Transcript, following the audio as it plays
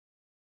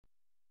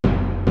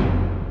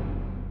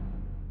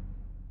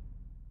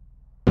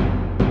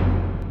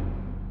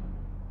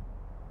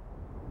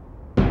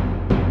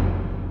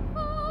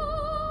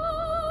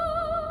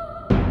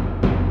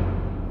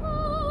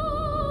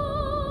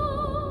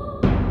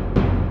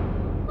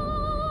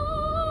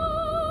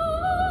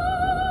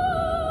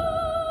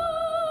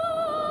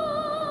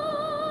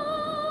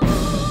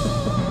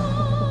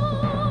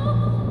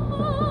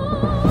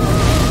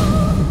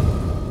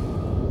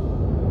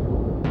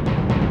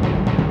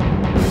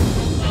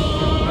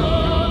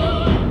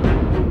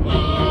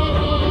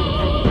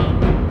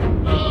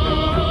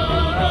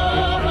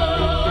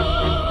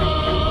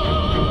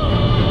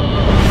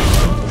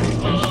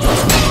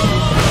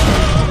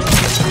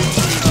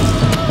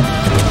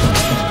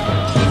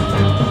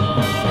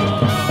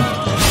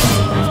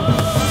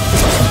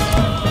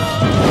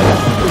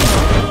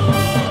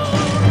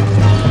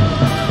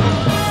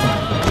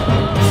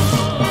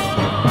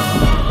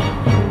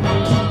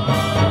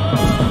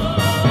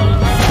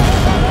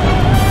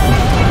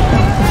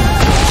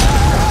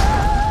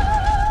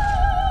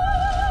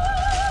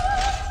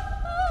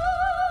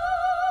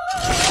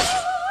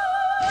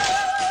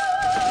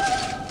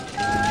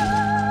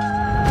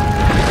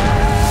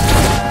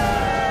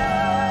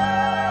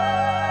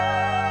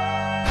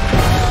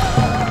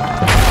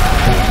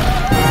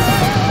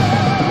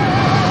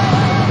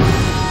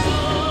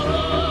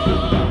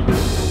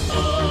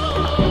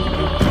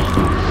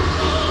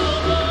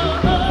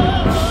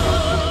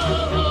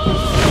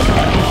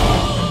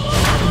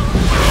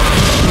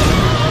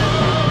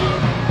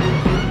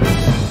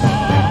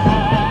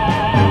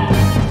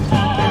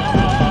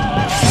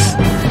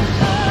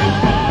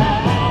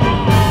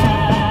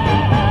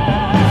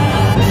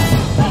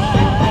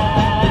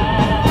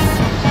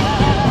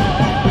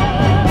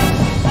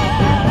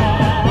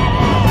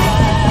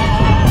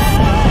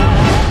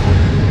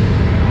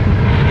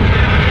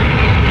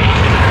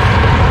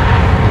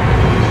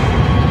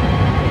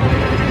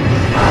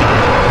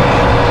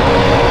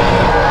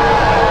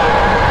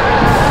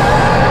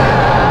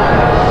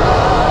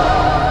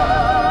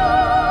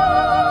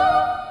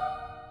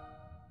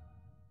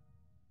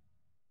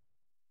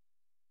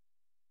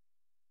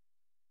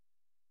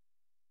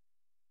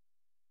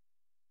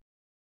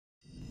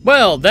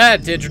Well,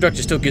 that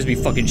introduction still gives me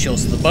fucking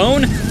chills to the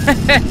bone.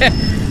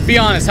 Be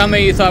honest, how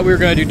many of you thought we were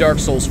gonna do Dark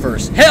Souls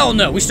first? Hell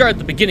no, we start at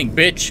the beginning,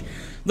 bitch.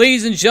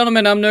 Ladies and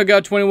gentlemen, I'm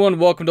NoGod21.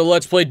 Welcome to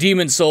Let's Play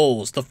Demon's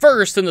Souls, the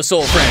first in the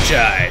Soul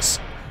franchise.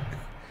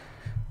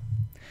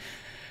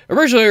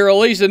 Originally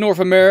released in North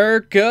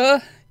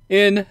America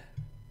in,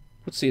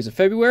 let's see, is it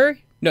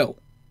February? No.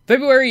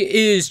 February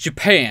is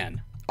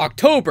Japan.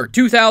 October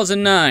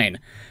 2009.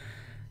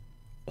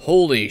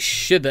 Holy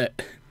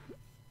shit,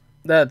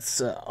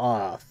 that's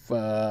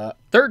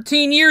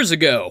 13 years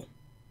ago.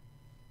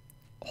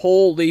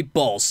 Holy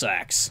ball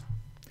sacks.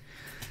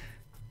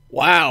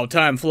 Wow,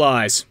 time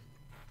flies.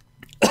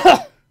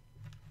 So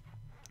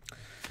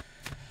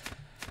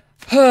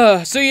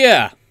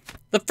yeah,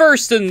 the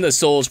first in the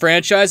Souls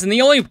franchise, and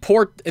the only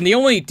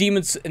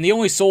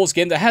Souls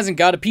game that hasn't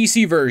got a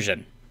PC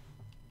version.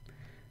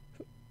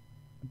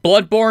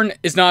 Bloodborne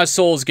is not a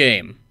Souls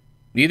game.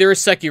 Neither is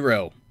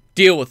Sekiro.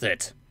 Deal with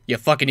it, you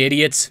fucking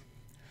idiots.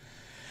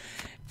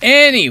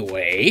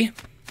 Anyway,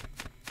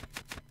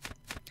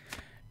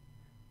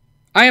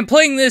 I am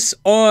playing this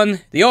on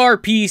the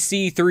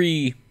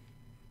RPC3.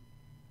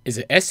 Is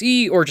it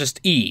SE or just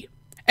E?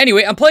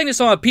 Anyway, I'm playing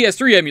this on a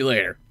PS3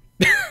 emulator.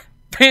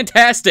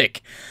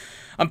 Fantastic.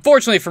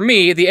 Unfortunately for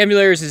me, the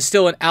emulator is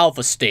still in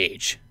alpha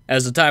stage.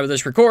 As the time of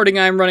this recording,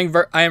 I am running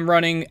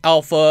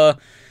alpha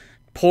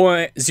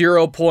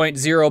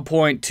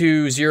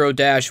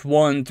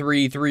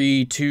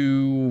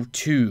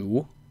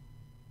 0.0.20-13322.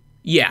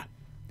 Yeah.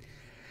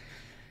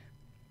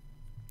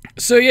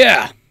 So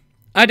yeah,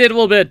 I did a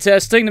little bit of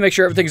testing to make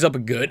sure everything's up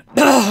and good.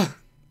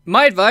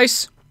 My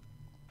advice,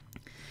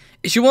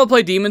 if you want to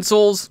play Demon's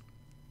Souls,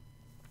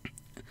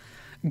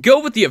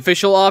 go with the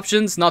official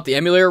options, not the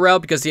emulator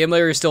route, because the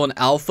emulator is still an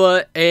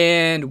alpha,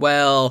 and,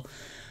 well,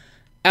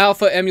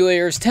 alpha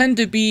emulators tend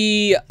to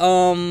be,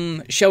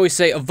 shall we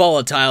say,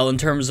 volatile in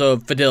terms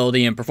of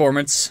fidelity and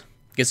performance.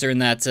 Considering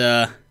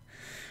that,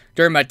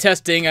 during my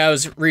testing, I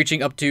was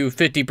reaching up to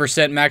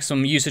 50%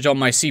 maximum usage on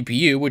my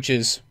CPU, which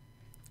is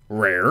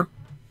rare.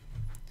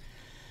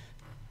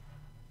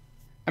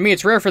 I mean,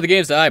 it's rare for the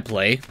games that I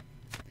play.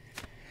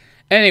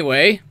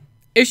 Anyway,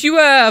 if you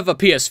have a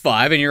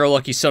PS5, and you're a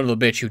lucky son of a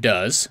bitch who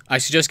does, I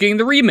suggest getting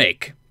the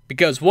remake.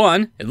 Because,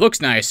 one, it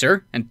looks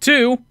nicer, and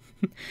two,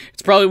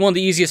 it's probably one of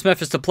the easiest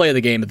methods to play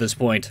the game at this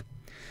point.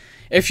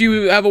 If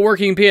you have a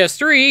working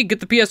PS3, get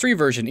the PS3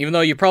 version, even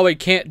though you probably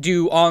can't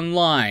do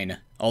online.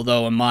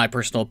 Although, in my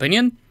personal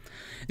opinion,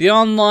 the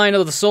online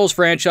of the Souls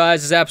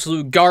franchise is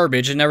absolute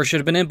garbage and never should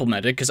have been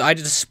implemented, because I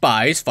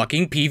despise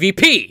fucking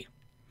PvP.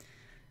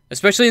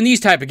 Especially in these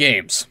type of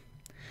games.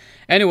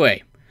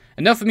 Anyway,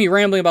 enough of me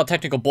rambling about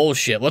technical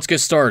bullshit. Let's get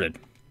started.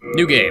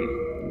 New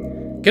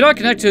game. Cannot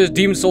connect to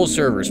Demon's Souls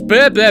servers.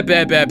 Bah, bah,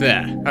 bah, bah,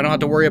 bah. I don't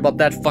have to worry about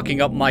that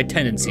fucking up my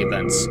tenancy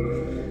events.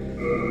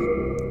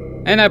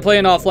 And I play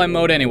in offline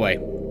mode anyway.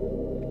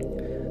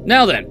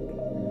 Now then.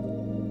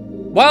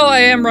 While I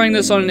am running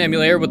this on an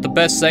emulator with the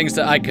best settings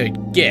that I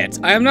could get,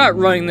 I am not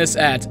running this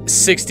at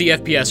 60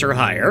 FPS or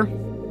higher.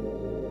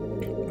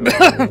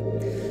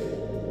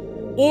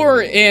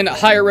 Or in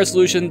higher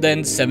resolution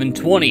than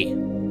 720.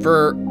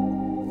 For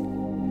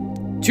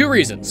two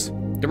reasons.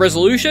 The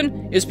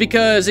resolution is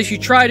because if you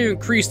try to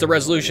increase the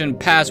resolution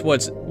past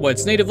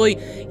what's natively,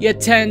 you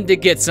tend to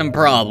get some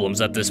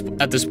problems at this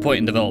point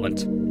in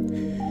development.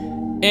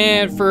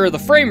 And for the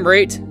frame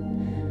rate,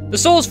 the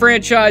Souls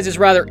franchise is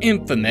rather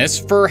infamous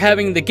for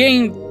having the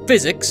game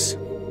physics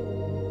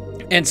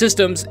and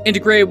systems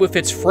integrated with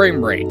its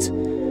frame rate.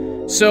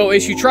 So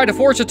if you try to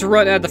force it to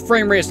run at the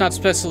frame rate it's not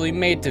specifically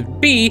made to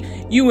be,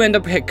 you end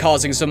up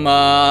causing some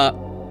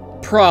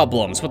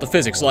problems with the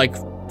physics, like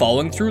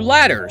falling through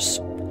ladders.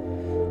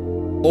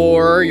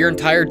 Or your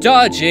entire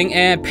dodging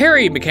and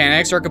parry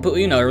mechanics are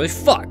completely and utterly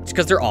fucked,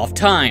 because they're off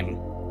time.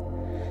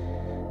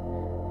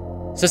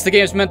 Since the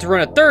game's meant to run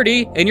at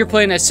 30, and you're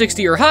playing at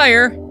 60 or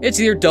higher, it's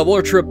either double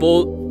or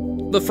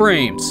triple the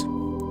frames.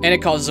 And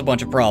it causes a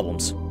bunch of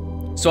problems.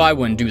 So I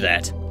wouldn't do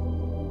that.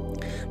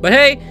 But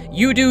hey,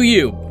 you do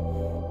you.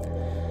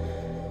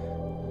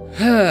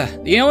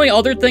 The only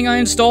other thing I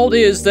installed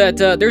is that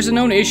there's a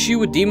known issue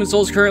with Demon's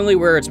Souls currently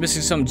where it's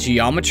missing some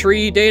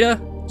geometry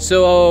data.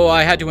 So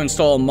I had to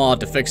install a mod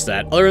to fix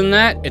that. Other than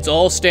that, it's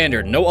all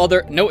standard. No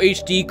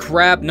HD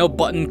crap, no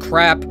button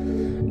crap,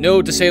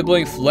 no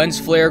disabling lens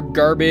flare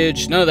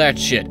garbage, none of that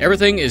shit.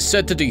 Everything is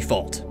set to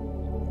default.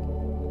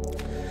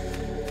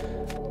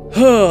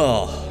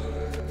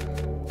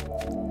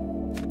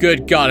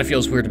 Good God, it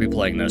feels weird to be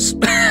playing this.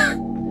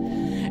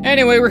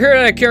 Anyway, we're here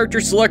at a character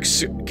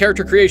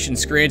creation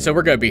screen, so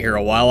we're gonna be here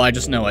a while, I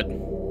just know it.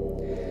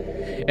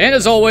 And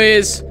as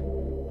always,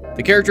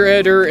 the character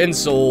editor in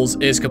Souls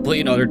is complete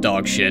and utter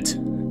dog shit,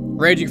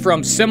 ranging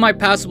from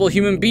semi-passable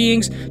human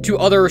beings to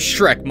other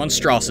Shrek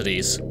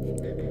monstrosities.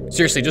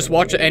 Seriously, just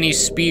watch any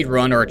speed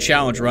run or a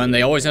challenge run,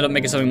 they always end up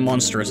making something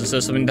monstrous instead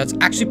of something that's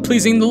actually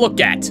pleasing to look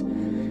at. I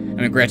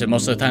mean, granted,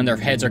 most of the time their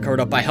heads are covered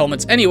up by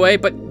helmets anyway,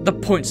 but the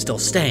point still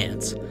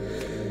stands.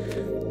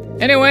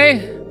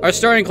 Anyway, our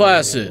starting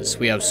classes.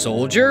 We have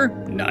Soldier,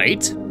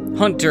 Knight,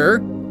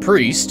 Hunter,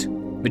 Priest,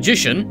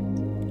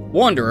 Magician,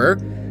 Wanderer,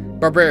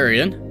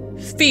 Barbarian,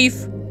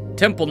 Thief,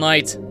 Temple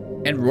Knight,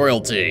 and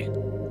Royalty.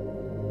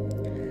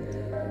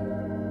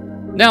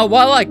 Now,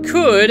 while I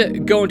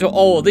could go into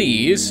all of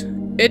these,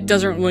 it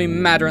doesn't really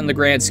matter in the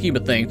grand scheme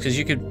of things, because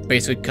you could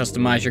basically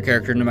customize your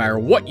character no matter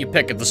what you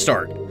pick at the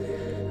start.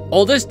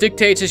 All this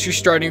dictates is your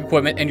starting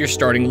equipment and your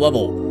starting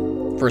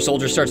level. For a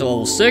soldier starts at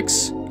level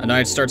 6, a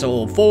knight starts at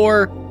level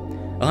 4,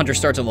 a hunter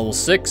starts at level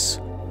 6,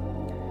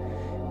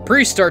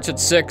 priest starts at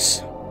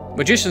 6,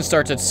 magician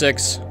starts at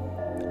 6,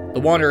 the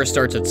wanderer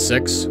starts at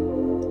 6,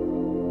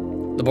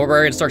 the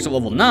barbarian starts at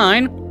level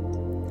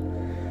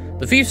 9,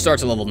 the thief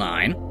starts at level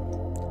 9,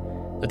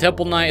 the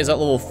temple knight is at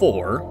level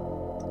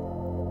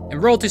 4,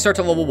 and royalty starts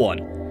at level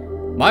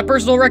 1. My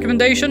personal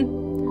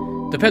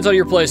recommendation depends on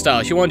your playstyle.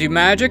 If you want to do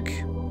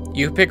magic,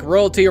 you pick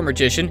royalty or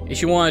magician.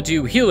 If you want to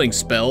do healing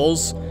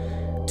spells,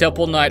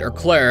 temple knight or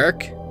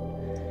cleric.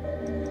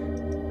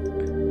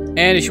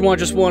 And if you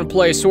just want to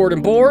play sword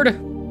and board,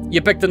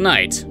 you pick the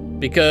knight,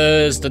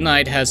 because the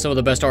knight has some of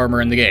the best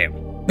armor in the game.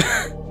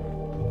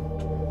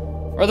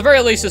 Or at the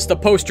very least, it's the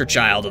poster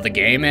child of the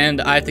game,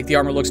 and I think the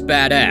armor looks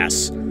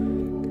badass.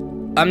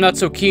 I'm not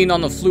so keen on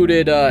the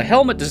fluted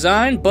helmet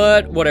design,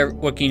 but whatever,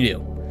 what can you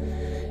do?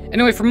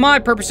 Anyway, for my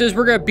purposes,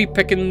 we're going to be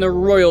picking the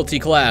royalty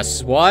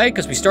class. Why?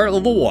 Because we start at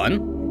level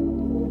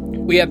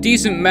 1. We have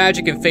decent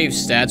magic and faith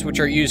stats, which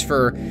are used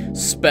for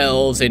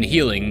spells and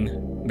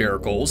healing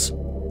miracles.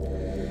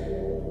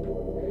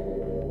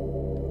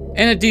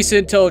 And a decent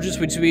intelligence,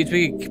 which means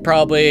we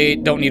probably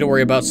don't need to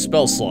worry about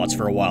spell slots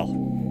for a while.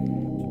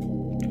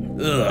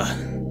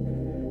 Ugh.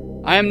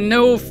 I am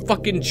no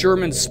fucking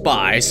German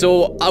spy,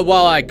 so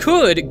while I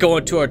could go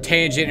into a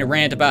tangent and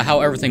rant about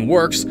how everything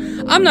works,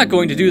 I'm not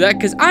going to do that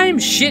because I'm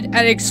shit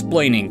at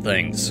explaining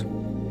things.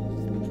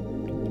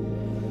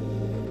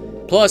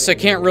 Plus, I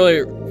can't really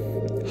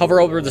hover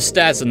over the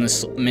stats in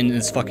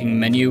this fucking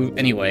menu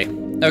anyway.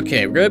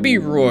 Okay, we're gonna be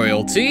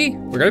royalty.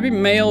 We're gonna be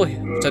male.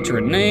 Let's enter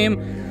a name.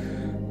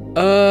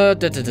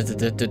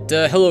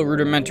 Hello,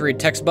 rudimentary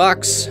text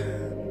box.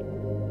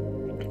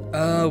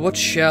 What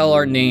shall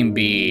our name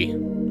be?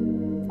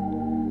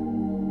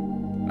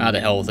 How the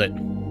hell with it?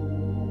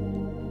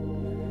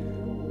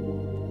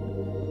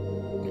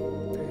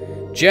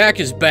 Jack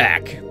is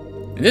back.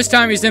 And this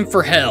time he's in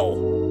for hell.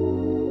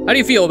 How do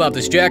you feel about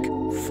this, Jack?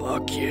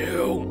 Fuck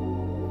you.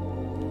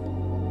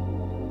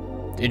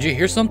 Did you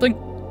hear something?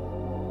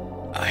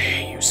 I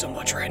hate you so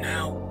much right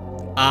now.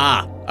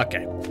 Ah,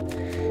 okay.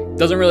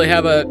 Doesn't really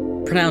have a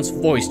pronounced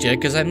voice yet,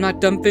 because I'm not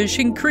done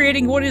finishing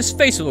creating what his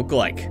face will look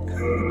like.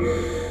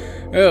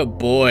 Oh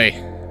boy.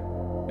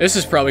 This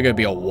is probably gonna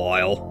be a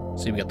while.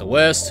 See, we got the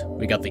west,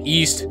 we got the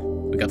east,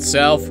 we got the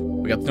south,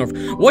 we got the north.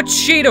 What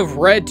shade of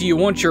red do you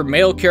want your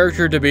male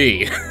character to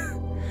be?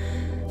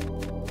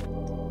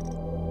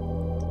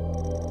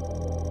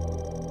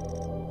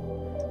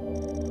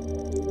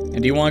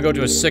 And do you want to go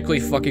to a sickly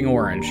fucking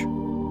orange?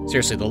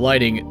 Seriously, the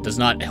lighting does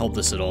not help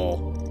this at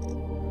all.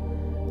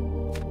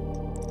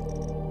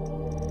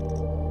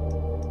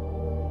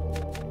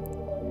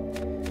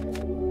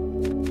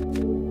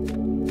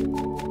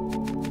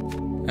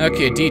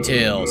 Okay,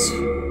 details.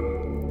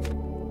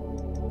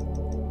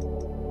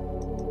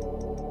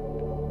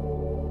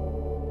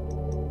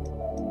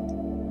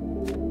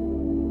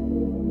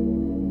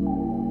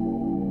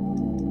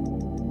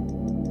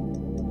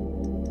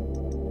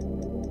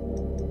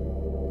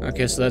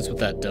 Okay, so that's what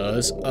that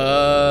does.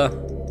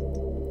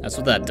 That's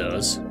what that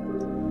does.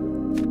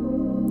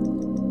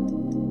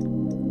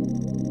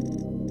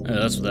 Yeah,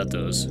 that's what that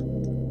does.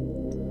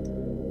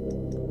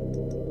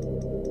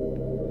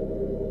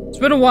 It's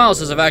been a while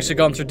since I've actually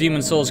gone through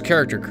Demon's Souls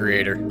character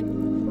creator.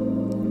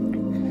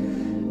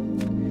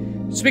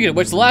 Speaking of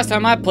which, the last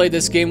time I played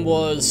this game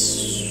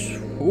was...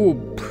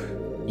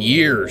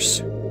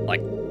 years.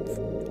 Like,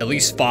 at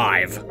least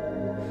 5.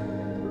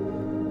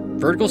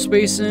 Vertical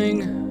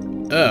spacing...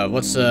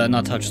 let's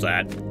not touch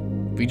that.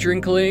 Feature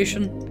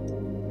inclination?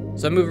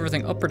 Does that move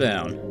everything up or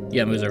down?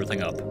 Yeah, it moves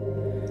everything up.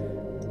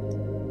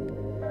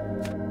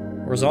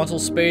 Horizontal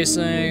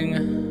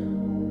spacing.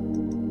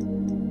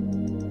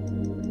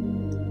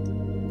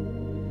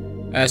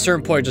 At a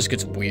certain point, it just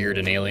gets weird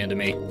and alien to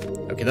me.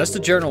 Okay, that's the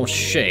general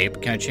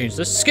shape. Can I change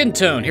this? Skin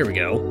tone, here we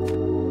go.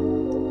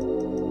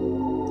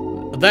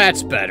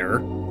 That's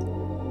better.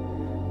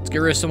 Let's get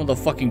rid of some of the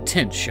fucking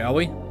tint, shall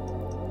we?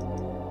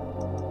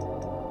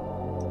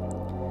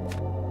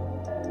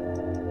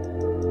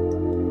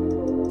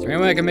 Is there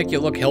any way I can make you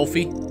look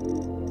healthy?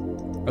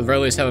 Or at the very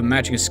least have a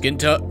matching skin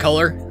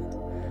color?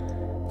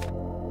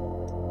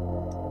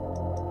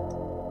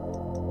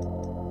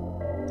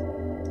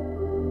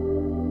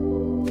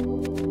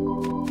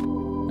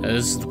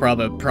 This is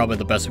probably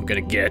the best I'm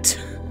gonna get.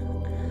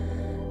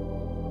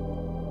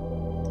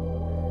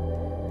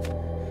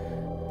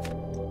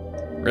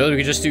 Really? We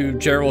could just do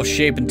general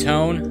shape and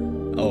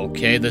tone?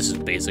 Okay, this is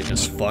basic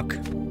as fuck.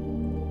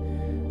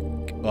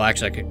 Well,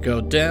 actually, I could go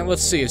down.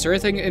 Let's see. Is there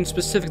anything in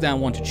specific that I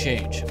want to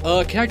change?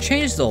 Can I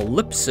change the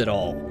lips at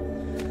all?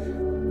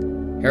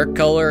 Hair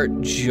color,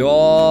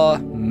 jaw,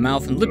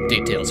 mouth, and lip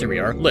details. Here we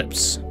are.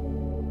 Lips.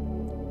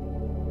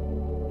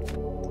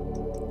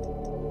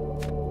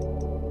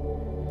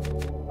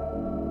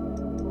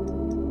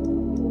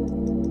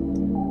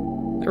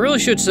 really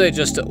should say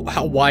just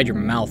how wide your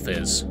mouth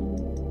is.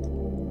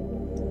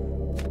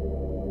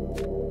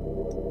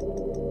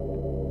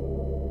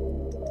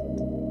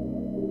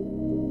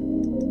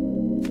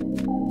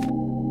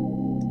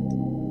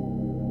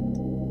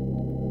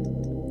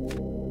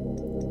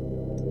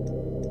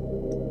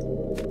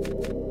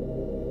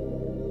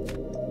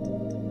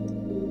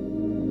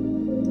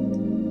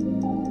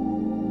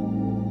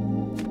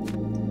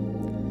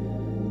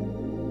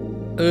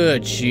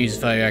 Jeez,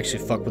 if I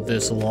actually fuck with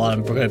this a lot,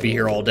 I'm gonna be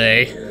here all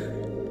day.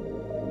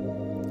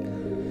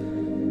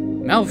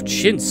 Mouth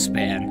chin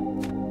span.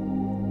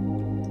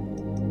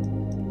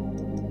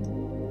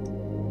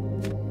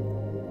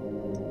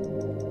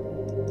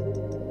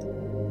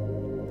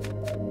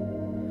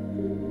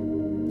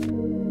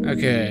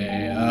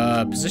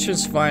 Okay,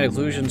 position's fine,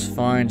 occlusion's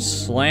fine,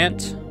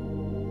 slant.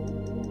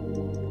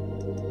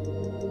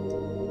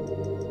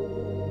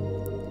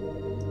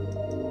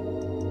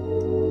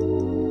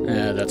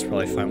 That's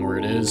probably fine where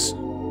it is.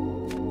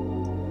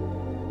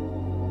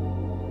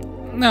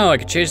 No, I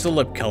could change the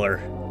lip color.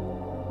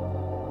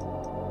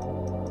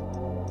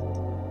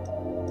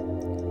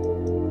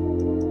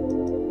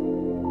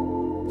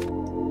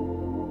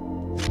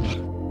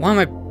 Why am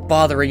I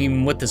bothering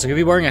even with this? I'm gonna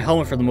be wearing a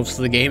helmet for the most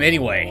of the game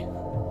anyway.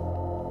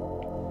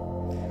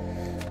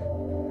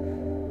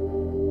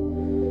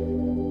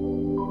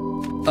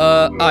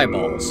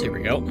 Eyeballs. Here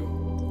we go.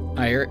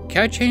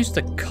 Can I change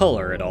the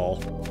color at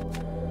all?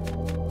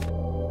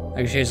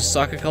 I can change the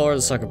socket color,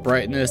 the socket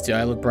brightness, the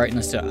eyelid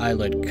brightness, the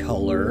eyelid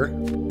color,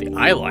 the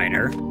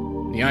eyeliner,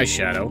 the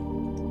eyeshadow.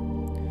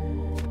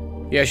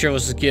 Yeah, sure,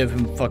 let's just give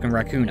him fucking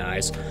raccoon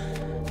eyes.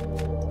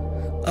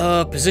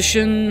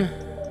 Position.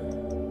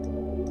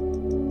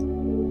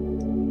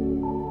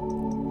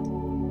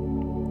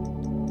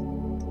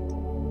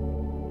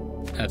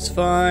 That's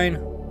fine.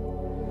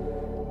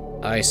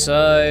 Eye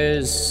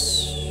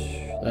size.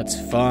 That's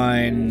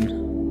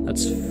fine.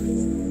 That's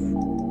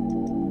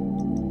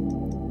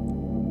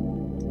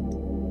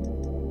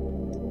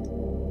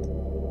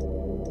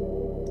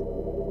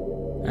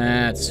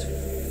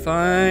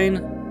fine.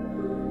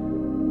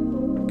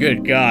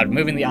 Good God,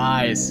 moving the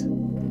eyes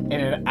in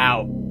and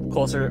out,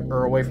 closer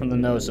or away from the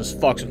nose, just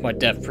fucks with my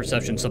depth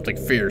perception, something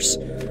fierce.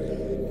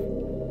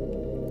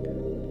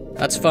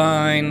 That's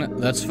fine,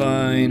 that's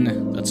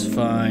fine, that's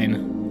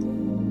fine.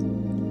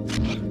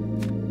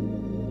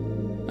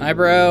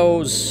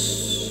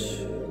 Eyebrows.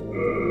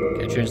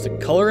 Can I change the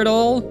color at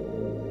all?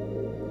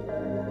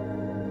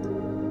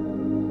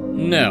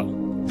 No.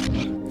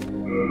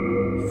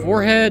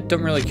 Forehead,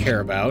 don't really care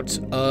about.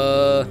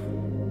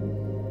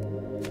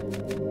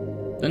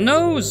 The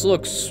nose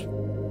looks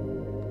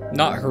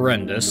not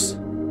horrendous.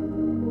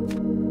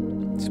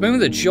 It's mainly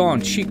the jaw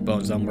and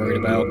cheekbones I'm worried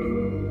about.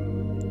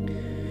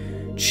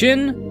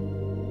 Chin?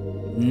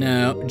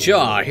 No.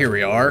 Jaw, here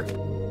we are.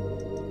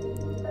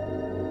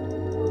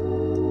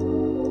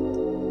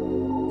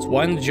 Let's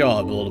widen the jaw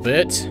up a little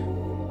bit.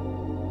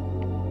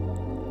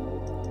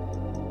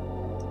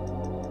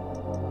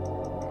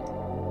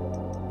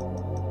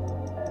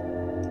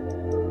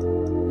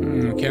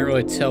 Can't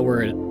really tell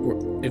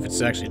if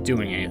it's actually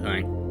doing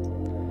anything.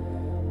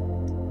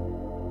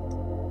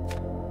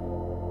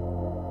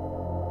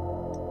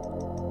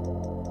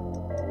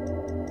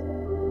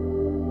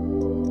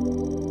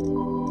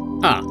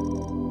 Ah.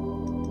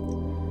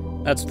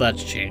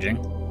 That's changing.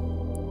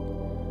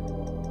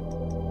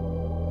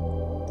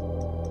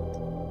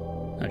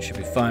 That should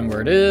be fine where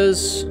it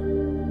is.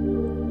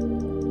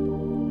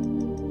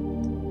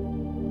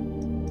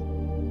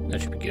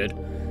 That should be good.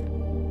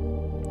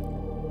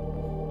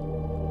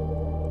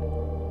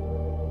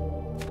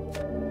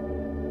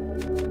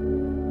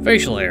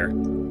 Facial hair.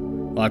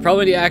 Well, I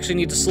probably actually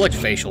need to select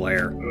facial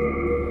hair.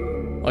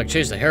 Well, I can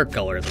change the hair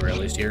color at the very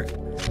least here.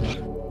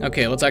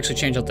 Okay, let's actually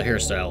change out the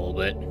hairstyle a little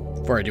bit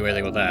before I do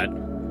anything with that.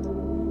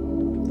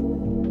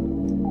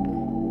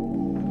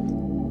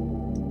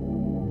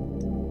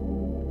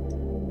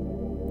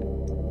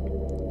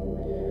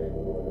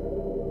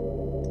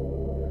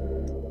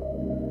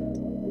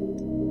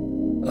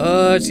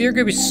 It's either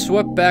gonna be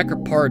swept back or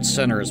parted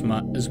center is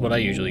what I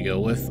usually go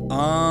with.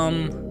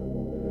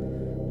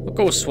 We'll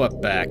go with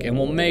swept back, and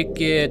we'll make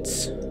it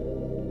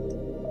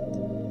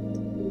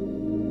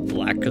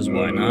black, because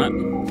why not?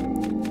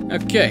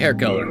 Okay, hair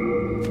color.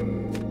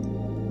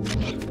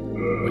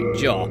 Wait,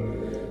 jaw.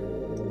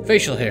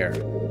 Facial hair.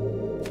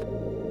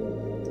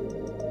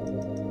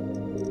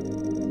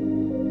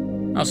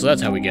 Oh, so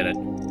that's how we get it.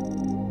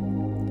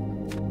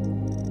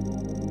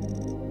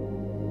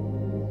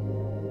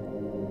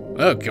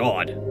 Oh,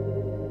 God.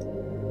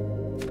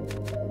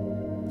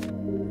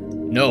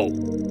 No.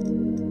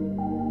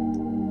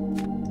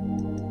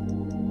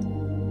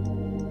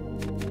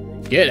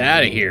 Get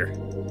out of here.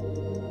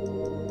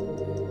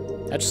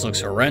 That just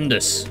looks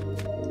horrendous.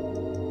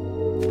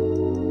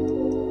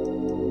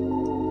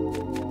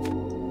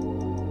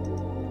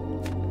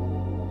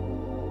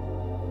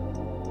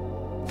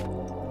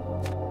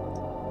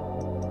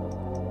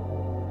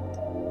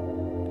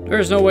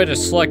 There's no way to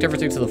select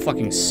everything to the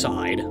fucking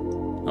side.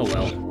 Oh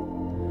well.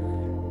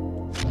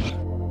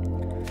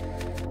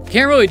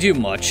 Can't really do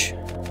much.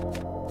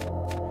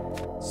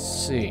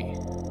 Let's see.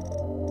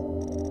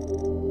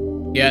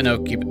 Yeah,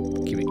 no, keep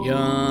it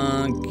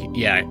young.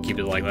 Yeah, keep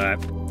it like that.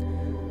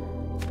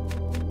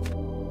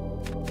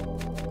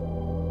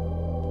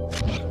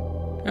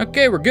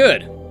 Okay, we're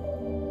good.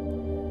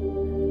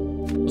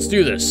 Let's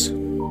do this.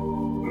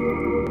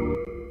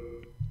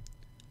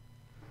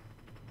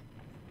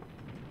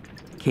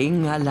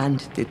 King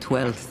Allant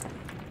XII,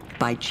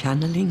 by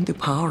channeling the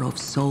power of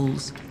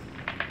souls,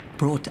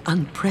 brought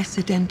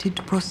unprecedented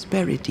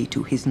prosperity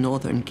to his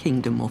northern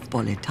kingdom of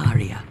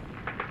Boletaria.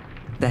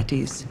 That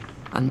is,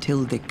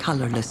 until the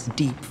colorless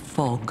deep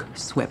fog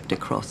swept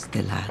across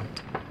the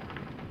land.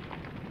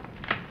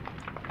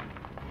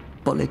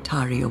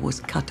 Boletaria was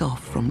cut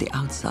off from the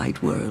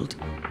outside world,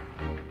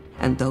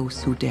 and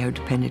those who dared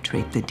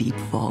penetrate the deep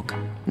fog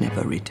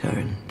never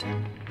returned.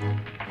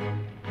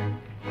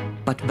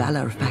 But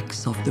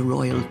Valarfax of the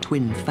royal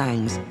Twin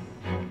Fangs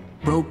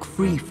broke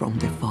free from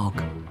the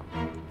fog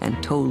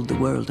and told the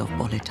world of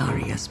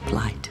Boletaria's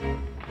plight.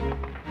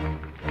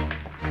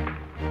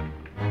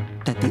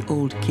 That the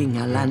old King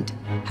Allant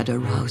had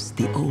aroused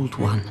the Old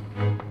One,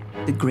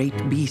 the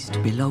great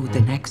beast below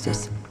the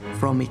Nexus,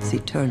 from its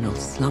eternal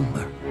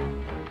slumber,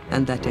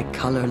 and that a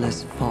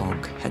colorless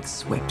fog had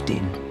swept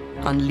in,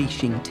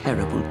 unleashing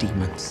terrible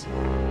demons.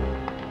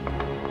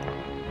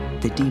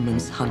 The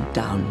demons hunt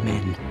down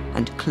men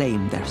and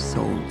claim their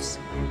souls.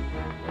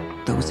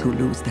 Those who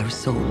lose their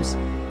souls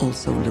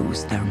also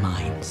lose their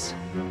minds.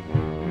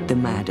 The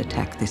mad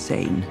attack the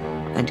sane,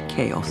 and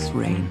chaos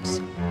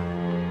reigns.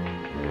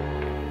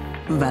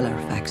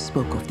 Valarfax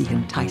spoke of the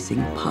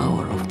enticing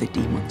power of the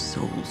demon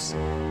souls.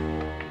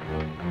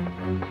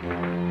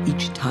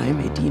 Each time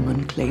a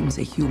demon claims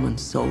a human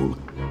soul,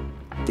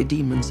 the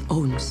demon's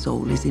own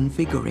soul is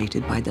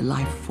invigorated by the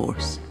life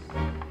force.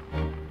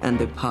 And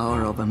the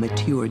power of a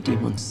mature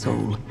demon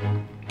soul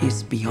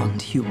is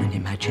beyond human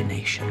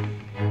imagination.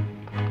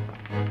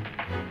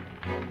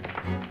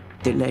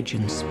 The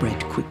legend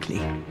spread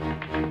quickly.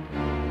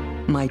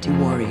 Mighty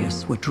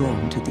warriors were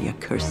drawn to the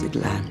accursed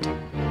land,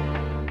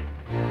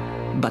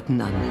 but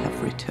none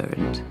have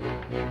returned.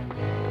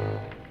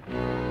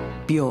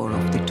 Bjor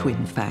of the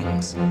Twin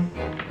Fangs,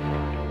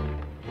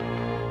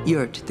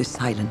 Yurt the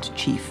Silent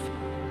Chief,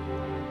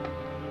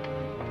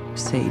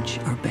 Sage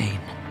Urbane,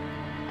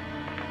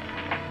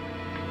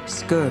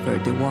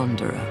 Skurver the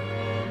Wanderer,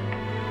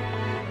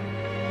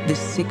 the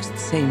Sixth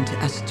Saint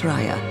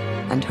Astraea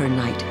and her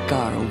knight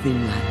Garl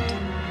Vinland,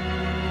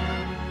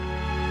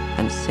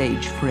 and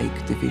Sage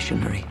Frake the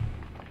Visionary.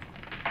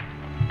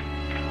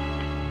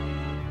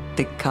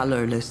 The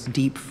colorless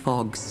deep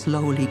fog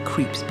slowly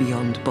creeps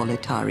beyond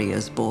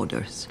Boletaria's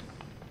borders.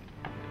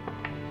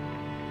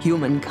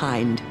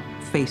 Humankind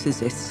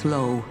faces a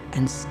slow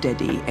and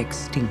steady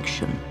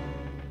extinction.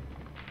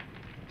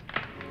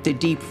 The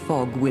deep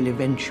fog will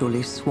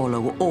eventually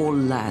swallow all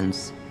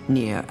lands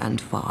near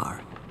and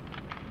far.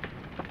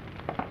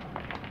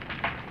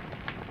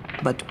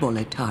 But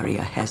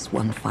Boletaria has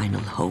one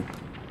final hope.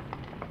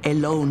 A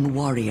lone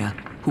warrior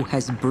who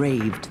has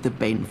braved the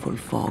baneful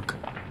fog.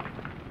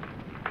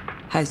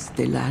 Has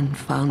the land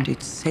found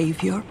its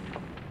savior?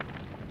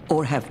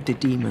 Or have the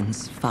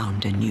demons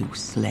found a new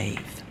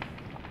slave?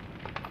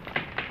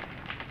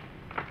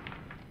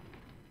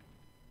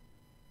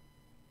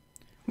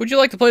 Would you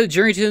like to play the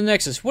Journey to the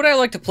Nexus? Would I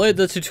like to play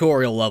the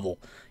tutorial level?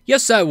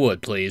 Yes, I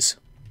would, please.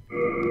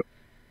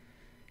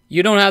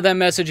 You don't have that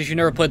message if you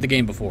never played the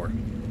game before.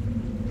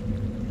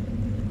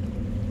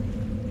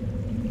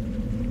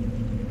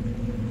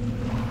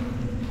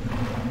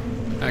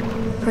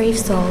 Brave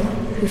soul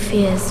who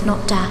fears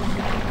not death.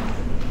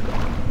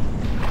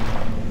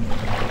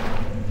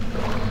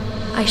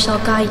 I shall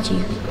guide you.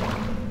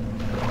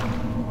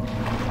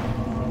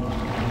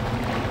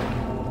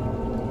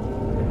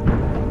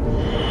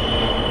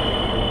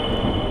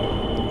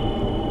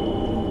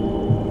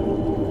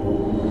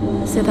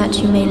 So that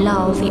you may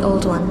lull the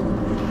Old One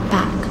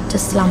back to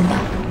slumber.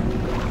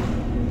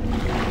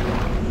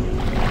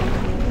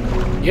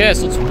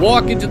 Yes, let's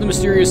walk into the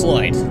mysterious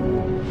light.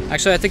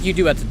 Actually, I think you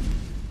do have to...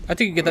 I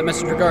think you get that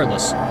message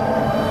regardless.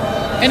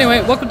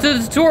 Anyway, welcome to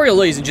the tutorial,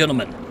 ladies and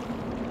gentlemen.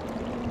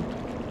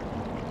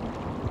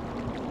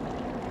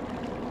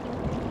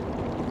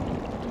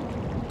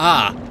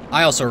 Ah,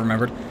 I also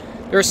remembered.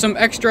 There are some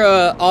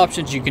extra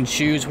options you can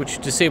choose, which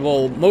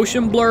disable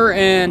motion blur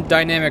and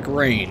dynamic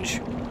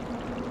range.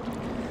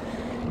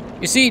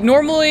 You see,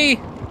 normally,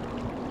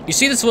 you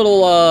see this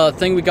little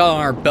thing we got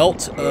on our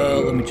belt.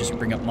 Let me just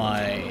bring up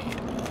my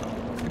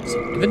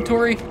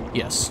inventory.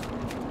 Yes.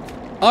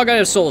 All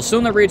got a soul.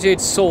 Stone that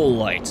radiates soul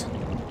light.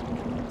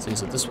 Let's see,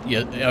 is it this?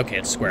 Yeah. Okay,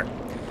 it's square.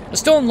 A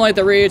stone light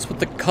that radiates with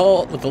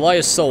the light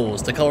of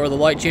souls. The color of the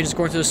light changes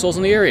according to the souls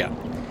in the area.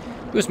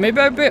 It was made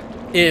by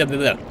It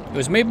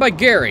was made by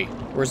Gary,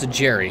 or is it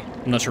Jerry?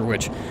 I'm not sure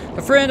which.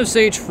 A friend of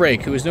Sage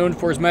Frake, who is known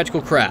for his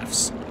magical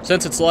crafts.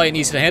 Since it's light and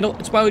easy to handle,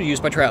 it's widely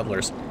used by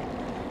travelers.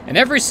 And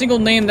every single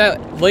name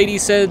that lady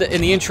said in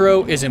the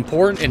intro is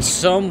important in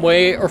some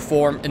way or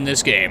form in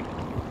this game.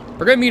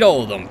 We're gonna meet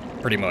all of them,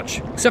 pretty much,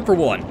 except for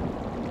one.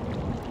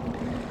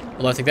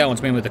 Although I think that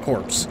one's mainly the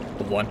corpse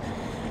of one.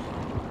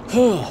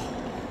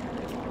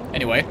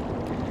 Anyway.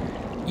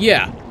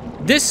 Yeah.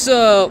 This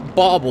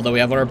bauble that we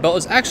have on our belt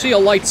is actually a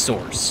light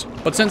source.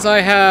 But since I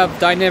have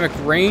dynamic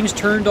range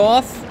turned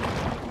off,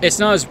 it's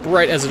not as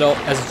bright as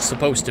it's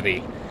supposed to be.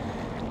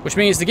 Which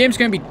means the game's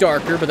going to be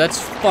darker, but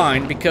that's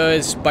fine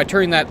because by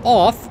turning that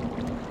off,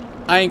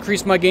 I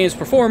increase my game's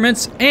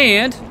performance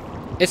and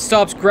it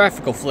stops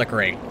graphical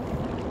flickering.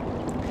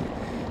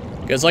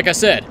 Because like I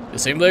said, the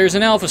simulator is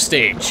an alpha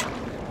stage.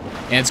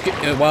 And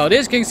while it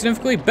is getting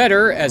significantly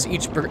better as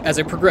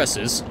it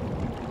progresses,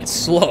 it's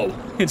slow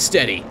and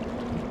steady.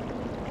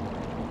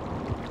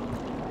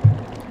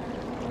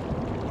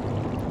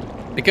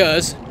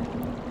 Because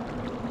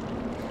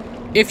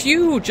if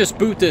you just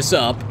boot this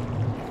up,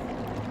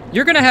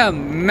 you're gonna have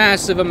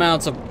massive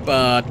amounts of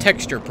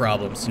texture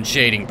problems and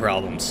shading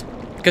problems.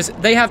 Because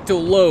they have to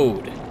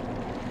load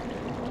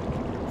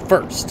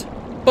first.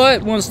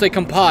 But once they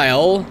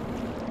compile,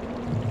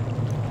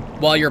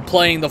 while you're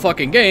playing the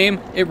fucking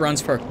game, it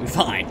runs perfectly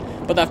fine.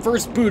 But that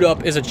first boot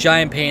up is a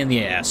giant pain in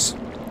the ass.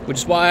 Which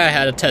is why I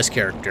had a test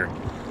character.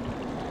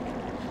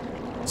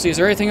 See, is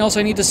there anything else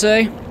I need to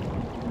say?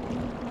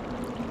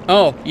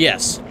 Oh,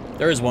 yes.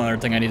 There is one other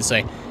thing I need to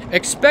say.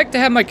 Expect to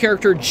have my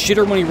character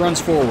jitter when he runs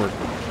forward.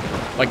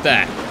 Like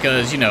that.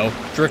 Because, you know,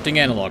 drifting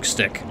analog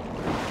stick.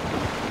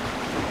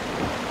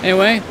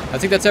 Anyway, I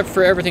think that's it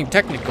for everything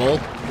technical.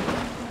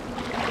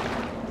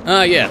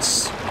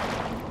 Yes.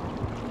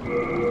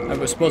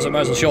 I suppose I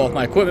might as well show off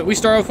my equipment. We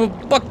start off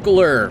with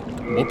Buckler.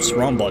 Whoops,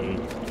 wrong button.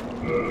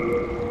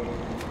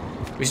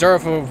 We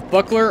start off with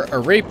Buckler, a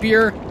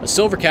Rapier, a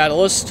Silver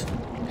Catalyst,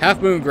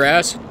 Half Moon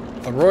Grass,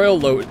 some Royal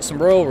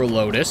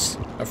Lotus,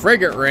 a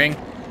Frigate Ring,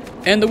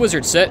 and the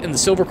Wizard set in the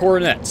Silver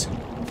Coronet.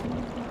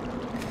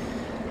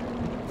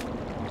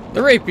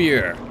 The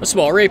Rapier. A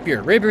small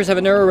Rapier. Rapiers have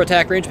a narrow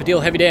attack range but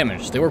deal heavy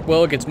damage. They work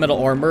well against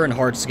metal armor and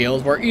hard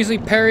scales, but are easily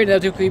parried and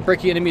adequately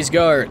breaking enemies'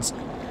 guards.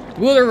 The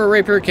wielder of a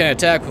Rapier can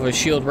attack with a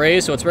shield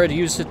raised, so it's better to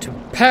use it to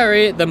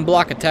parry than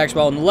block attacks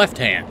while in the left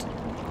hand.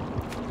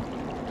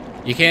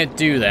 You can't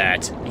do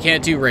that. You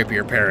can't do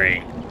Rapier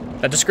parrying.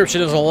 That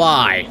description is a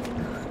lie.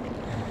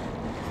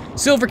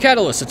 Silver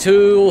Catalyst, a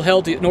tool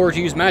held in order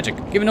to use magic,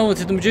 given only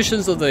to the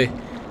magicians of the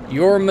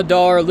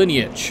Jormungandr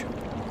lineage.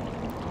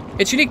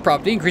 Its unique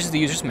property increases the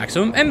user's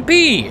maximum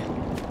MP!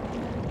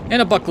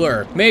 And a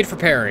Buckler, made for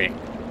parrying.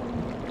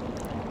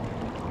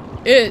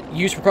 Its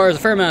use requires a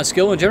fair amount of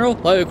skill in general.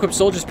 Lightly equipped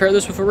soldiers pair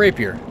this with a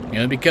Rapier,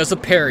 because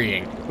of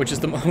parrying, which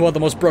is one of the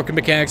most broken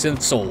mechanics in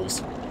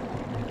Souls.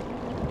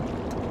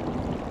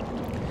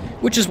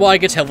 Which is why it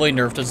gets heavily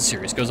nerfed as the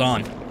series goes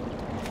on.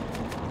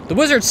 The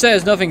Wizard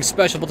says nothing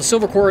special, but the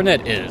Silver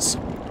Coronet is.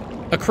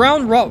 A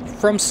crown wrought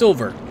from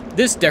silver.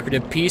 This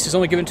decorative piece is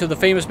only given to the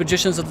famous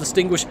magicians of the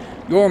distinguished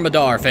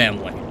Jormungandr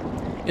family.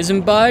 It is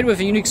imbibed with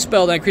a unique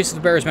spell that increases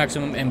the bearer's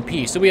maximum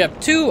MP, so we have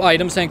 2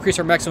 items that increase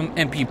our maximum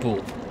MP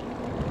pool.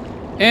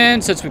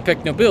 And since we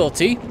picked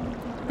nobility,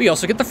 we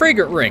also get the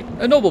Frigate Ring,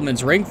 a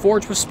nobleman's ring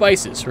forged with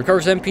spices,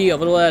 recovers MP a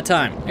little at a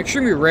time.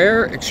 Extremely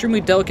rare,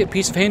 extremely delicate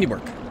piece of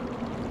handiwork.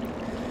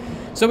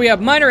 So we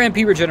have minor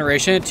MP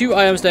regeneration, and 2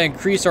 items that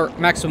increase our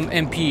maximum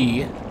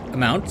MP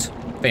amount.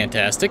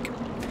 Fantastic.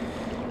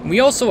 We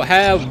also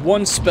have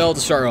 1 spell to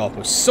start off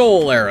with,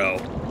 Soul Arrow.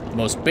 The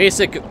most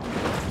basic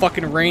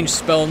fucking ranged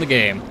spell in the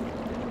game.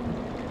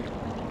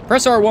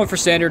 Press R1 for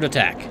standard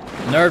attack.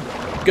 Another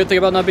good thing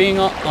about not being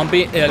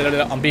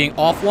being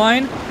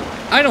offline,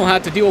 I don't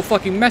have to deal with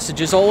fucking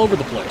messages all over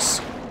the place.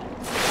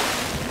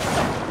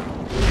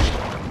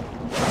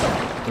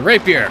 The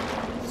Rapier.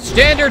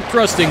 Standard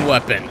thrusting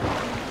weapon.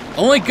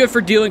 Only good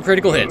for dealing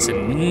critical hits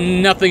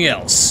and nothing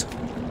else.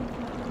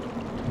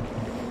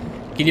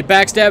 Can you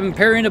backstab and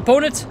parry an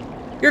opponent?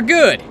 You're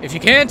good. If you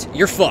can't,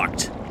 you're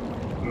fucked.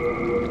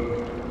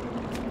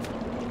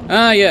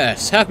 Ah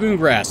yes, Half Moon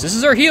Grass. This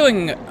is our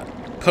healing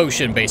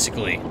potion,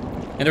 basically.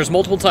 And there's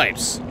multiple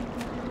types.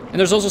 And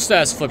there's also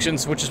status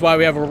afflictions, which is why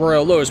we have a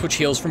Royal Lotus, which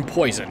heals from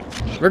poison.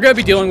 We're gonna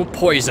be dealing with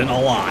poison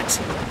a lot.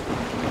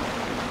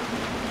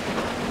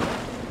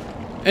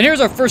 And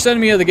here's our first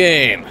enemy of the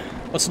game.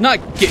 Let's not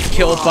get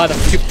killed by the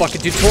 2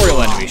 fucking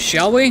tutorial enemies,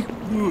 shall we?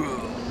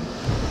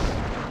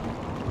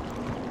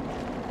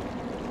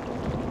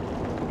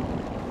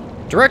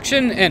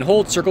 Direction and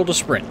hold circle to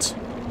sprint.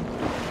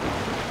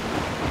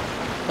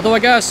 Although I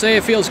gotta say,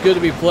 it feels good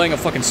to be playing a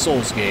fucking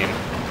Souls game.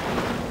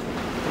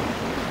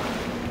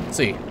 Let's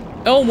see.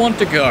 L1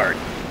 to guard.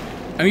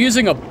 I'm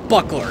using a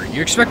Buckler.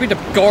 You expect me to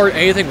guard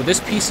anything with this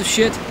piece of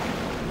shit?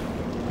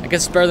 I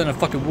guess it's better than a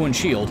fucking wound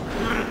shield.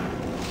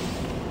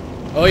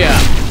 Oh yeah.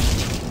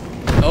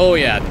 Oh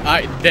yeah.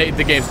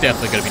 The game's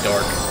definitely gonna be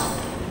dark.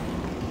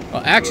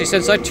 Well, actually,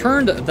 since I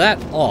turned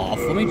that off,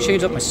 let me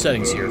change up my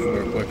settings here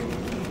real quick.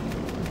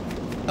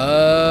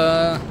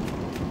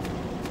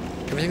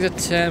 Everything's at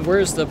 10.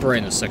 Where's the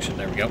brightness section?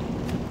 There we go.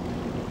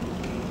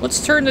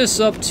 Let's turn this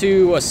up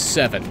to a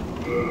 7.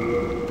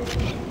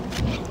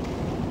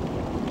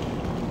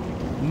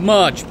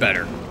 Much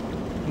better.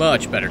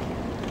 Much better.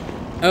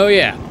 Oh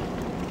yeah.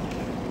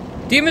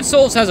 Demon's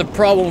Souls has a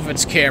problem with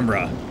its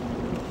camera.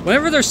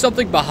 Whenever there's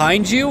something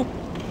behind you,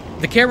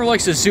 the camera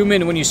likes to zoom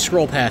in when you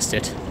scroll past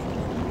it.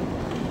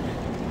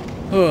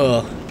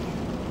 Ugh.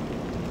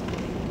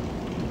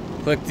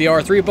 Click the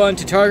R3 button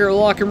to target,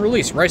 lock, and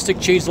release. Right stick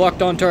change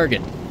locked on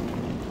target.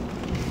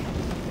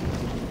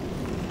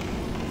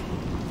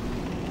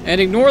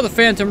 And ignore the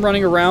phantom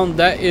running around.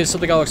 That is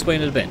something I'll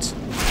explain in a bit.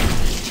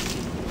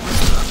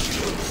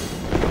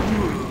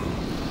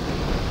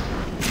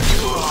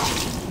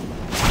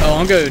 Oh,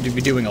 I'm going to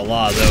be doing a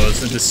lot of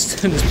those in this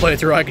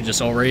playthrough, I can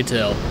just already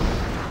tell.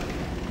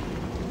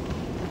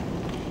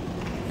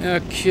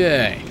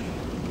 Okay.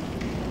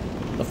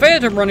 The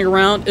phantom running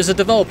around is a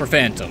developer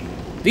phantom.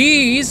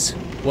 These,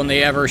 when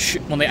they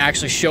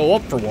actually show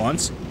up for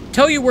once,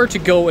 tell you where to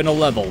go in a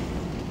level.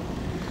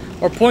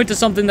 Or point to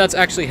something that's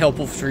actually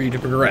helpful for you to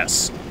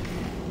progress.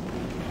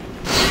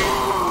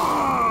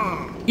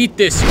 Eat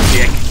this, you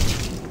dick.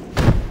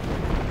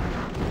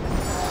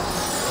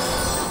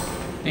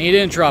 And you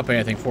didn't drop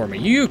anything for me,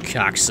 you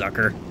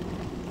cocksucker.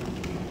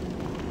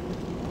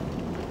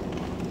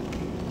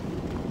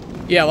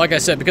 Yeah, like I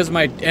said, because of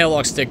my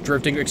analog stick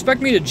drifting,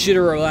 expect me to jitter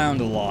around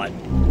a lot.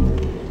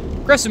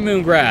 Crescent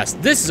Moon Grass.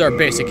 This is our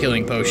basic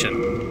healing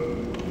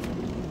potion.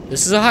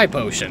 This is a high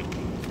potion.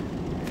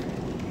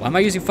 Why am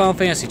I using Final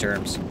Fantasy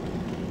terms?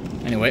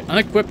 Anyway,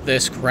 unequip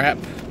this crap.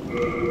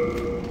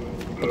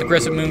 Put the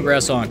Crescent Moon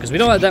Grass on, because we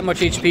don't have that much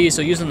HP,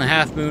 so using the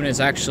Half Moon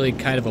is actually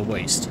kind of a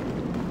waste.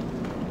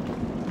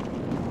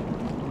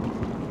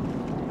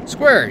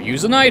 Square,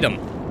 use an item.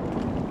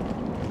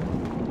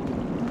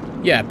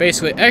 Yeah,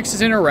 basically X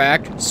is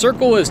interact,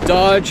 circle is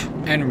dodge,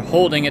 and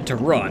holding it to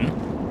run.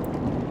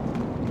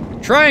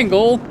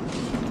 Triangle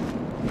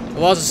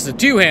allows us to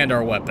two-hand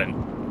our weapon,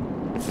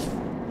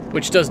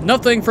 which does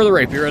nothing for the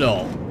rapier at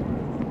all.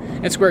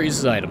 And square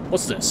uses item.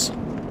 What's this?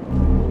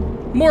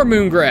 More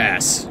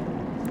moongrass.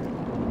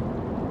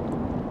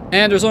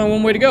 And there's only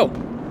one way to go.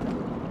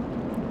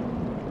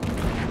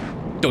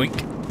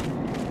 Doink.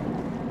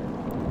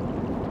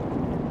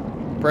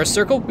 Press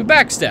circle, we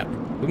backstep.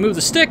 We move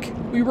the stick,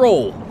 we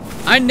roll.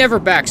 I never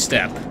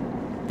backstep.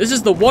 This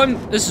is one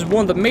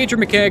of the major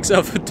mechanics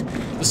of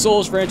the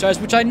Souls franchise,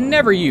 which I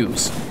never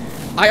use.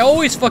 I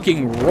always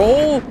fucking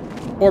roll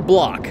or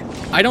block.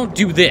 I don't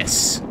do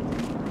this.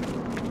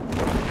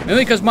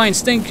 Mainly because my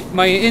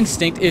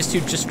instinct is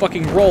to just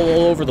fucking roll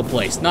all over the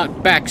place,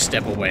 not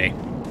backstep away.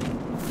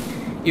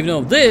 Even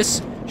though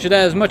this should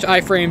have as much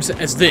iframes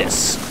as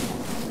this.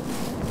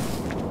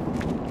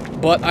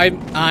 But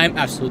I'm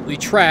absolutely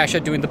trash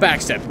at doing the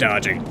backstep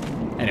dodging.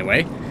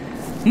 Anyway,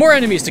 more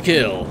enemies to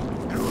kill.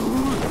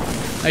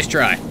 Nice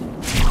try.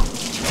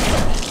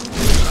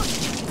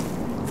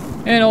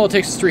 And all it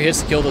takes is 3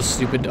 hits to kill the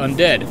stupid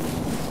undead.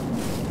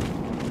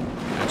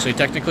 Actually,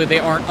 technically they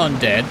aren't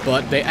undead,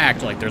 but they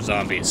act like they're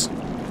zombies.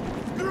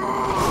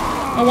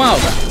 Oh wow.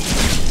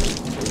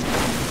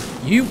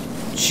 You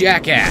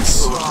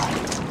jackass.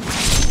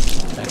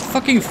 That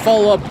fucking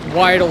follow-up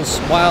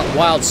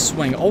wild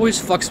swing always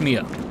fucks me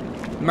up.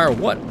 No matter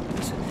what.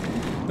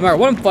 No matter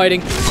what I'm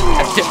fighting,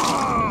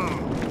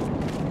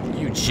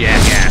 you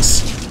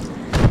jackass.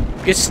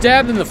 Get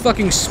stabbed in the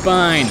fucking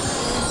spine.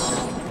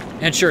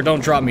 And sure,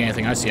 don't drop me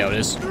anything. I see how it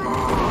is.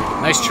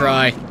 Nice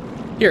try.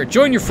 Here,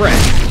 join your friend.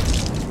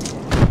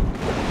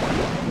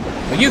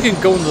 But you can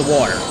go into the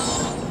water.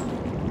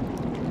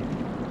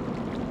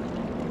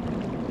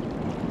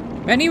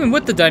 Man, even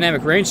with the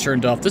dynamic range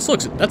turned off, this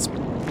looks...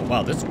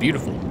 wow, that's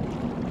beautiful.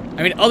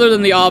 I mean, other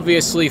than the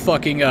obviously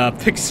fucking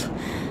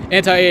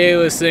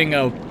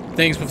anti-aliasing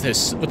things with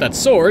that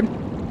sword,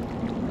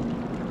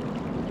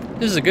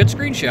 this is a good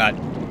screenshot.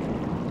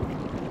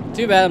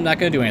 Too bad I'm not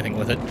going to do anything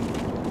with it.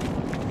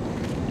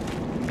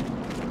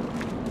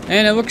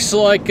 And it looks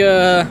like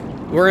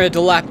we're in a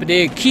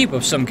dilapidated keep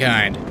of some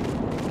kind.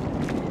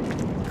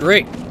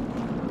 Great.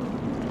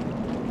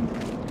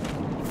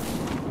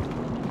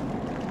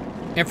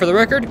 And for the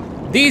record,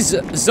 these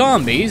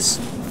zombies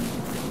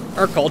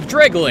are called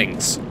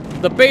Dreglings,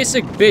 the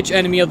basic bitch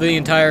enemy of the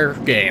entire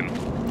game.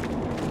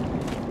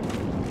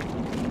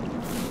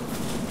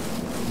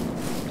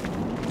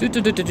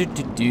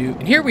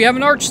 And here we have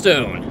an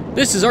Archstone.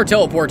 This is our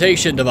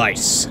teleportation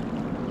device.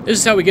 This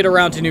is how we get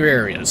around to new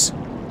areas.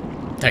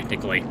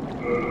 Technically.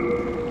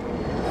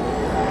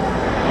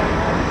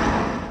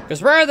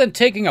 Because rather than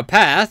taking a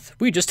path,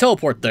 we just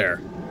teleport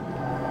there.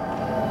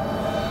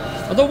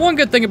 Although one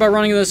good thing about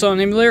running this on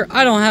an emulator,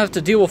 I don't have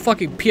to deal with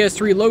fucking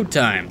PS3 load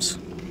times.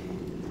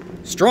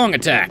 Strong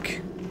attack.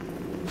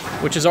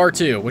 Which is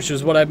R2, which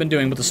is what I've been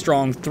doing with the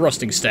strong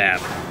thrusting stab.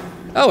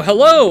 Oh,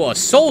 hello, a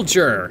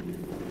soldier!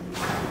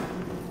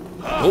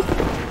 Oh.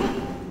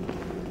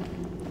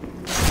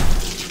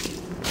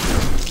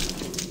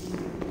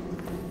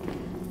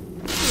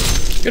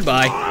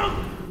 Goodbye.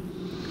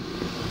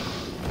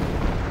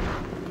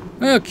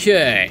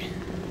 Okay.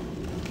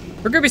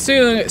 We're gonna be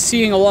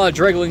seeing a lot of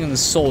Dregling and the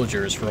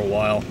soldiers for a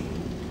while.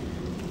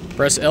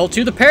 Press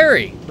L2 to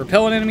parry.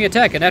 Repel an enemy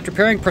attack, and after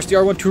parrying, press the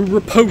R1 to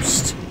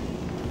riposte.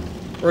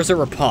 Or is it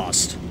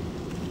riposte?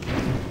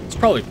 It's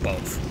probably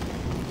both.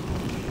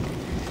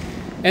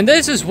 And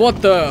this is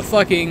what the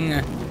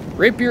fucking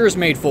Rapier is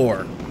made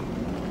for.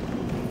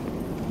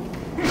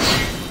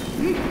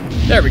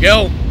 There we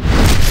go.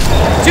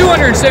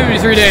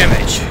 273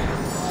 damage.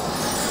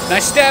 And I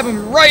stab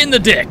him right in the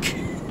dick.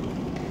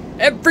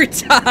 Every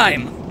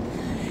time.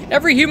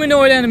 Every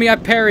humanoid enemy I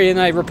parry and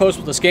I riposte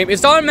with this game,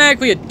 it's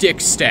automatically a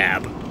dick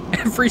stab.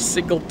 Every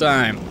single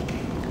time.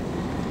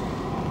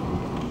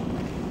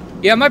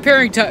 Yeah, my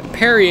parrying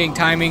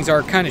timings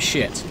are kind of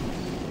shit.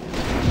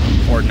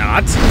 Or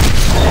not.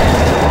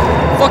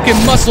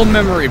 Fucking muscle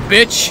memory,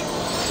 bitch.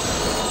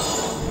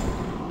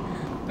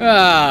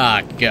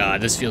 Ah,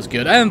 God, this feels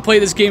good. I haven't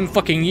played this game in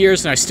fucking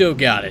years and I still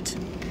got it.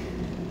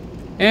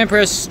 And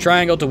press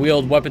triangle to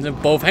wield weapons in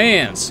both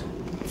hands.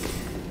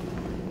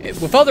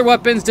 With other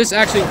weapons, this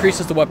actually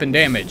increases the weapon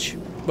damage.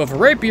 But for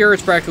Rapier,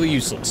 it's practically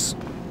useless.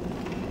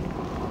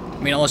 I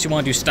mean, unless you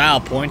want to do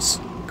style points,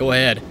 go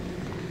ahead.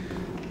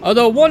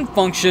 Although one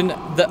function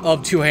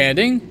of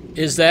two-handing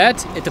is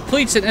that it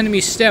depletes an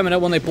enemy's stamina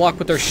when they block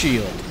with their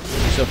shield.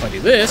 So if I do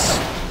this,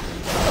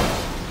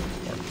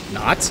 or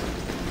not,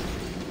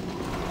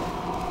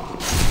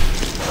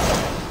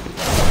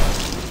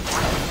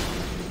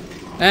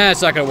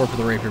 it's not going to work with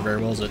the Rapier very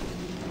well, is it?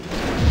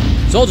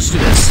 So I'll just do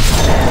this.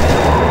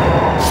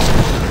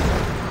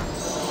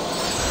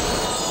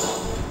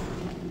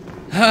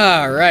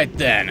 Alright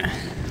then.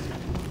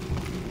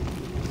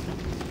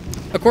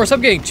 Of course,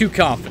 I'm getting too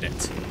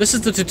confident. This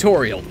is the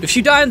tutorial. If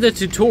you die in the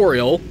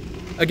tutorial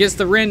against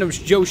the random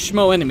Joe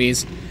Schmo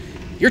enemies,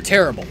 you're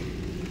terrible.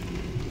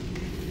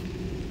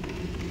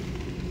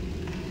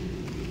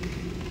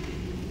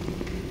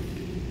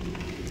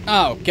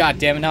 Oh, god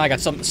damn it, now I got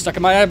something stuck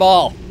in my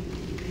eyeball.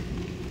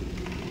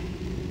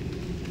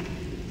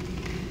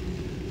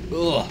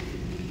 Ugh.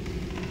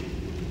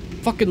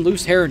 Fucking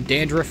loose hair and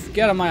dandruff.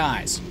 Get out of my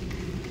eyes.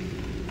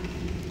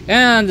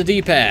 And the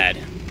D-pad.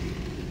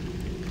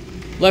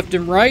 Left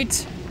and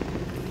right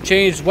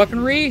change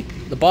weaponry.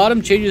 The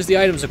bottom changes the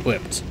items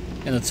equipped.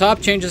 And the top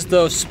changes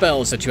those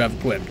spells that you have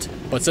equipped.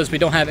 But since we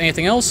don't have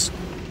anything else...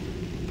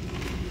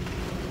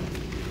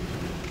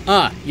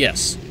 Ah,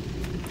 yes.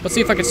 Let's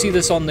see if I can see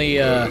this on the...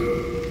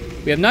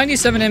 We have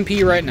 97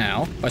 MP right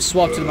now. If I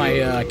swap to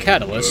my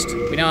catalyst,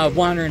 we now have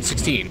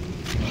 116.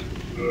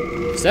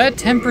 Is that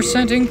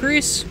 10%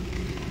 increase?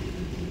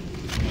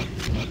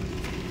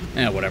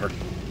 Whatever.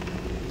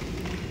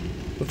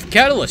 With the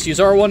catalyst, use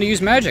R1 to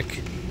use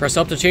magic. Press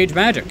up to change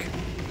magic.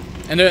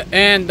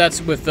 And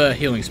that's with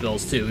healing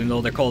spells too, even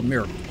though they're called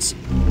miracles.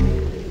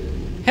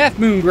 Half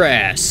Moon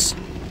Grass.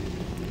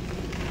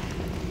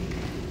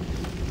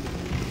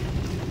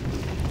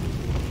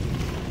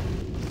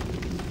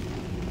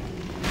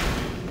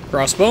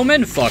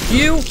 Crossbowman, fuck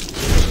you.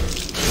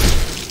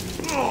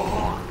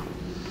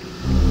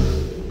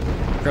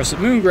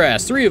 Crescent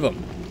Moongrass, 3 of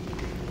them.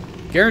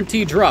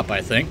 Guaranteed drop,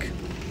 I think.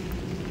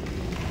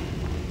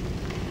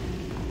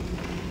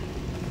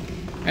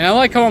 And I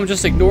like how I'm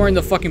just ignoring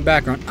the fucking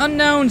background.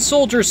 Unknown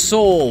Soldier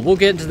Soul. We'll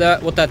get into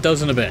that, what that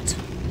does in a bit.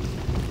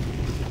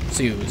 Let's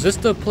see, is this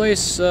the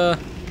place?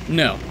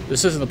 No,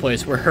 this isn't the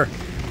place where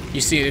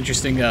you see an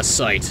interesting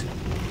sight.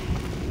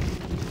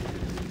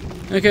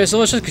 Okay, so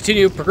let's just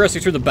continue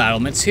progressing through the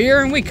battlements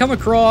here, and we come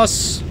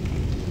across...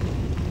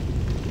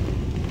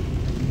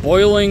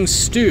 Boiling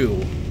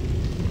Stew.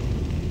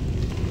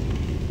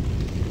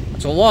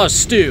 That's a lot of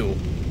stew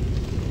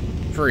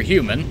for a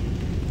human.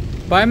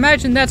 But I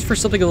imagine that's for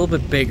something a little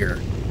bit bigger.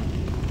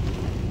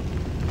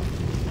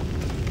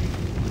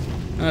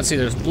 Let's see,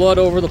 there's blood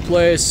over the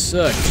place.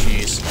 Oh,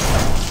 jeez.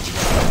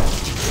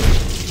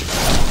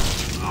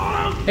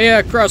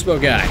 Hey, crossbow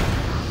guy.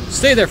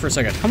 Stay there for a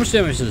second. How much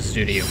damage does this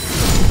do to you?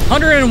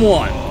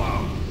 101.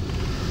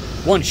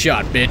 One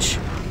shot, bitch.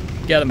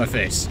 Get out of my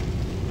face.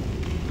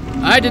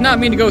 I did not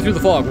mean to go through the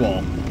fog wall.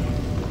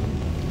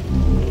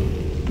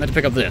 I meant to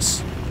pick up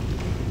this.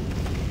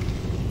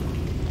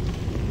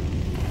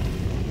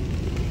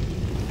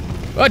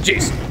 Oh,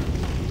 jeez.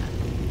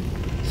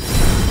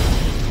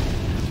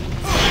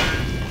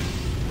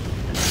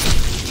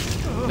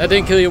 That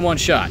didn't kill you in one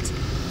shot.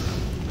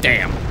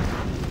 Damn.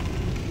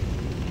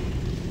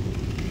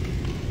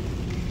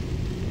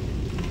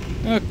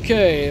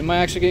 Okay, am I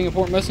actually getting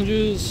important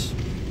messages?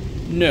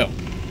 No.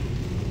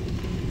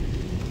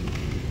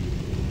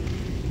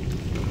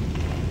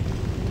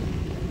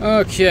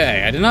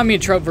 Okay, I did not mean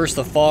to traverse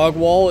the fog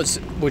wall,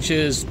 which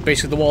is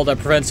basically the wall that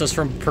prevents us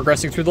from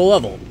progressing through the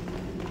level.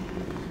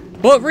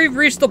 But we've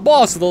reached the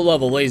boss of the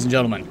level, ladies and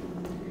gentlemen.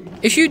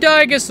 If you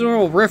die against the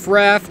normal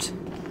riff-raft,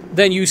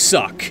 then you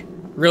suck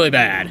really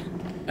bad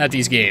at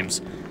these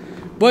games.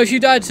 But if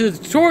you die to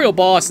the tutorial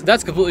boss,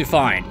 that's completely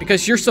fine,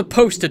 because you're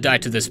supposed to die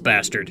to this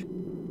bastard.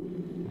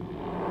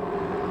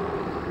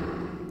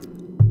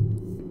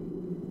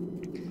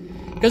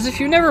 Because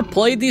if you've never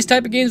played these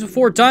type of games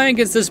before, dying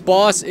against this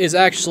boss is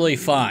actually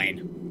fine.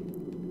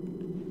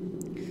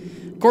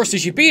 Of course,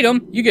 if you beat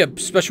him, you get a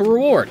special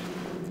reward.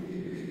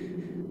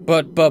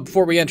 But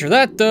before we enter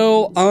that,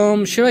 though,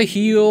 should I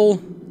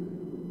heal?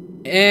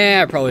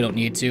 I probably don't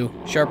need to.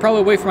 Should I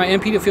probably wait for my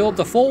MP to fill up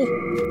to full?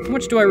 How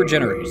much do I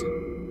regenerate?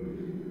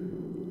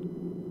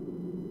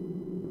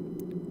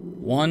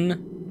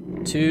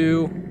 1,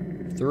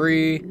 2,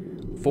 3,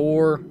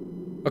 4.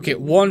 Okay,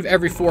 1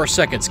 every 4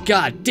 seconds.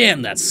 God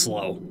damn, that's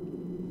slow.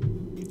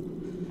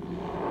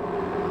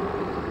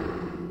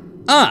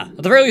 At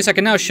the very least, I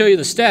can now show you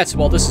the stats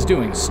while this is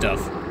doing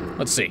stuff.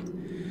 Let's see.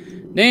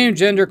 Name,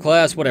 gender,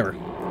 class, whatever.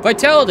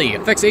 Vitality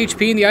affects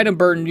HP and the item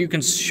burden you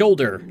can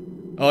shoulder.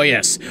 Oh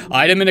yes,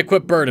 item and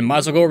equip burden. Might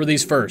as well go over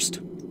these first.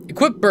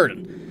 Equip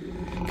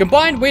burden.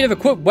 Combined weight of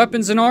equipped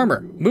weapons and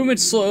armor. Movement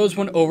slows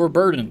when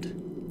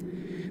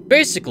overburdened.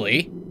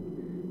 Basically,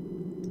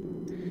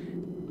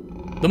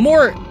 the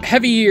more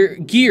heavier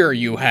gear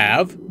you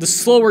have, the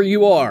slower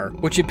you are,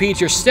 which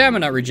impedes your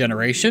stamina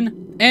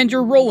regeneration and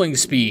your rolling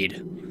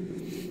speed.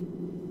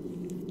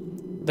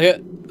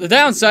 The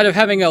downside of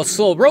having a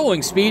slow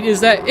rolling speed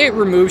is that it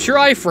removes your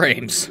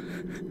iframes.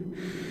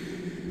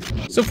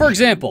 So for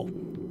example,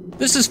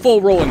 this is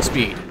full rolling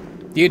speed.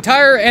 The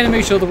entire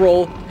animation of the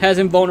roll has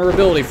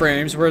invulnerability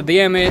frames where the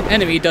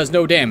enemy does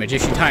no damage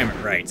if you time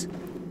it right.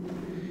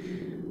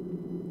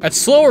 At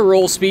slower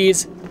roll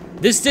speeds,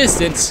 this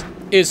distance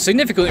is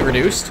significantly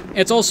reduced, and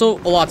it's also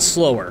a lot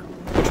slower,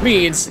 which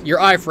means your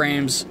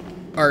iframes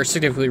are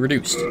significantly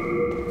reduced.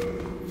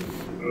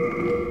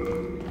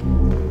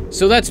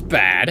 So that's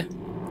bad,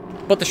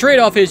 but the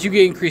trade-off is you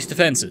get increased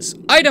defenses.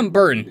 Item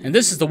burden, and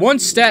this is the one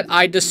stat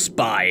I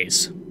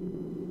despise.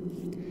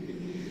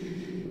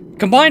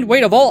 Combined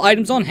weight of all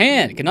items on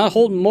hand cannot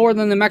hold more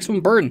than the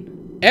maximum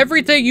burden.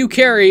 Everything you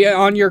carry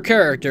on your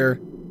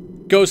character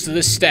goes to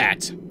this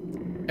stat.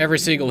 Every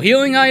single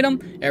healing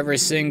item, every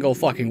single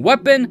fucking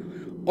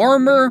weapon,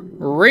 armor,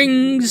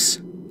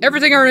 rings,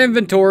 everything in our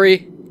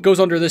inventory goes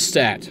under this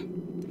stat.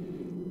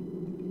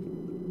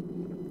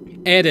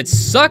 And it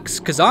sucks,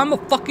 because I'm a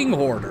fucking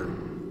hoarder.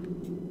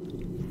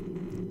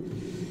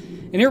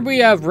 And here we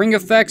have ring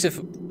effects,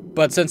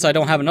 but since I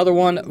don't have another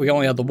one, we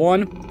only have the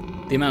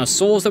one. The amount of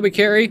souls that we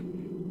carry.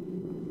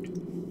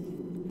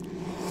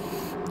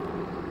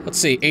 Let's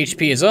see,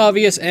 HP is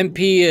obvious,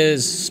 MP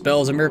is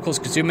spells and miracles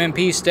consume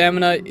MP,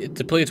 stamina, it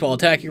depletes while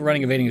attacking,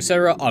 running, evading,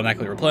 etc.,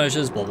 automatically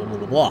replenishes, blah blah blah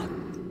blah blah.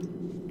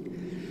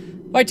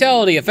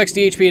 Vitality affects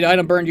the HP and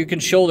item burn you can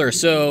shoulder,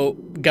 so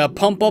gotta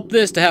pump up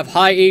this to have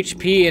high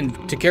HP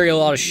and to carry a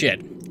lot of shit.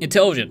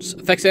 Intelligence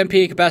affects MP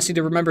and capacity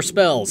to remember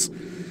spells.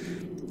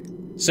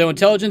 So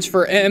intelligence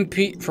for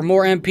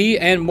more MP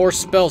and more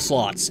spell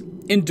slots.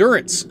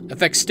 Endurance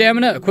affects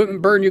stamina,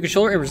 equipment burden you can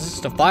shoulder, and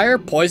resistance to fire,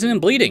 poison, and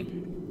bleeding.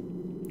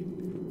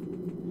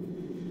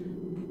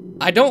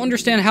 I don't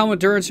understand how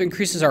endurance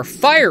increases our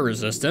fire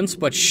resistance,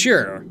 but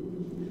sure.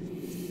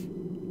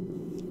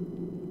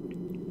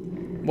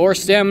 More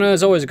stamina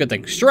is always a good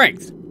thing.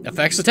 Strength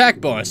affects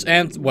attack bonus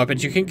and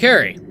weapons you can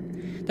carry.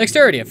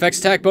 Dexterity affects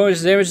attack bonus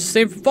and damage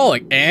sustained from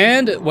falling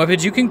and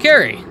weapons you can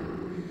carry.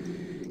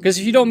 Because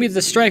if you don't meet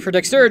the strength or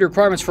dexterity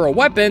requirements for a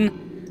weapon,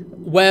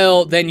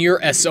 well, then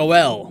you're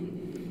SOL.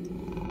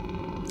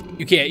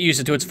 You can't use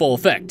it to its full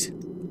effect.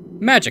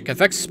 Magic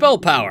affects spell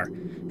power.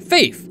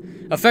 Faith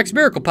affects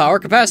miracle power,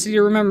 capacity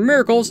to remember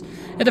miracles,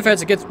 and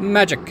defense against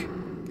magic.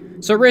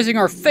 So raising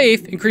our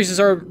faith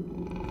increases our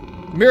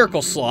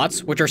miracle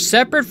slots, which are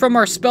separate from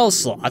our spell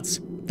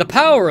slots, the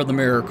power of the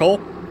miracle,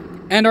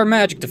 and our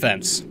magic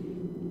defense.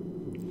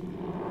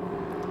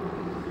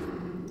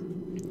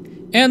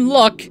 And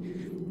luck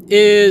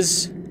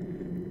is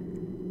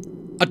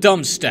a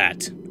dumb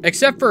stat,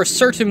 except for a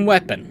certain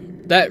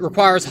weapon that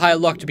requires high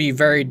luck to be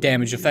very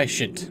damage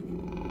efficient.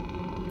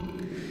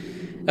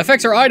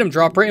 Affects our item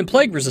drop rate and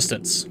plague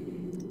resistance.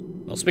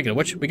 Well, speaking of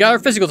which, we got our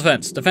physical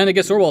defense. Defend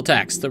against orbital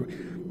attacks. The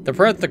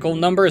parenthetical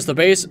number is the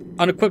base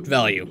unequipped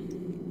value.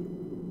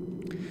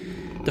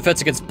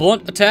 Defense against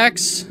blunt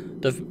attacks.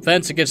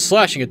 Defense against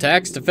slashing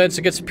attacks. Defense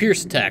against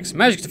pierce attacks.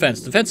 Magic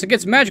defense. Defense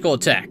against magical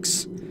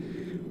attacks.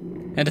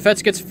 And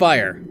defense against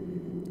fire.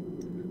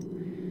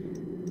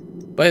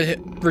 But it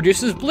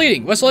reduces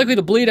bleeding. Less likely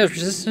to bleed as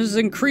resistance is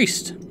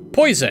increased.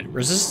 Poison.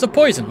 Resistance to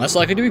poison. Less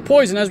likely to be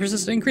poisoned as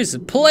resistance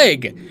increases.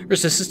 Plague.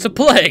 Resistance to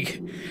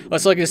plague.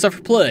 Less likely to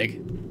suffer plague.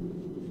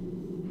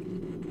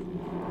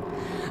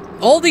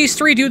 All these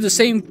three do the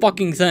same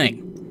fucking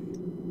thing.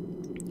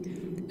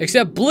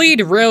 Except bleed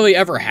rarely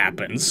ever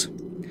happens.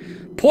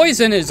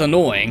 Poison is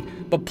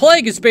annoying, but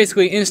plague is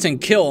basically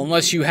instant kill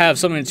unless you have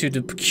something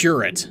to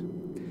cure it.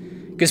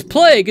 Because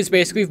plague is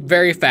basically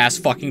very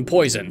fast fucking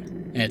poison.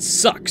 And it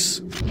sucks.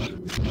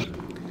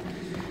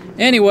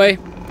 Anyway,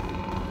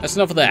 that's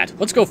enough of that.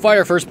 Let's go fight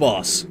our first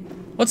boss.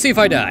 Let's see if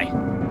I die.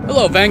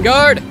 Hello,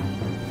 Vanguard!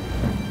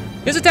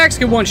 His attacks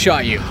can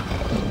one-shot you.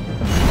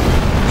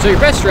 So your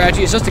best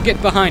strategy is just to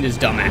get behind his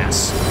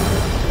dumbass.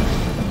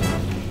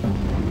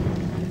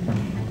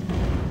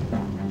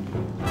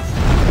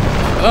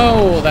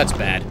 Oh, that's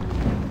bad.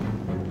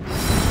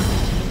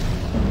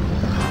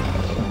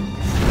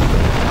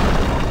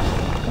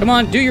 Come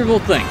on, do your little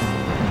thing.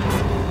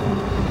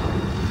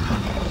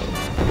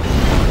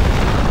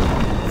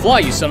 Fly,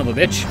 you son of a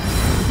bitch.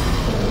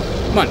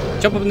 Come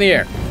on, jump up in the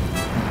air.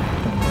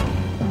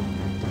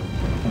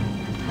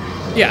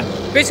 Yeah,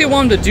 basically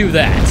want him to do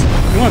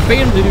that. You want to bait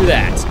him to do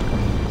that.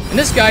 And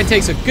this guy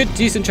takes a good,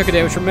 decent chunk of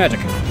damage from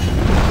magic.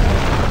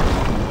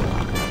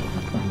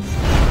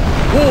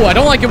 Oh, I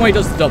don't like it when he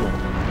does the double.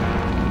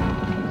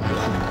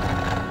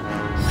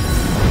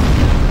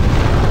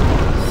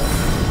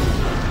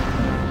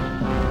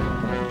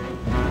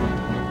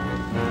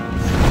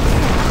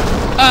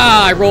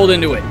 Ah, I rolled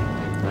into it.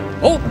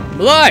 Oh, I'm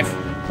alive!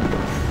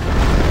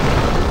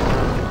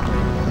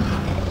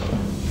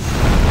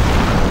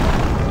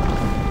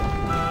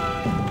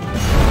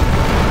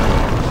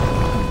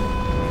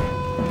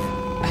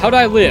 How'd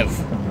I live?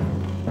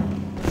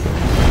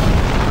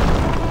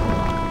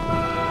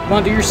 Come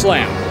on, do your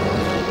slam.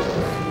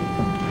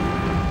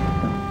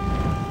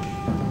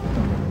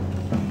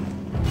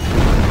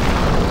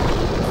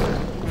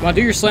 Come on,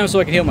 do your slam so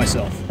I can heal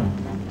myself.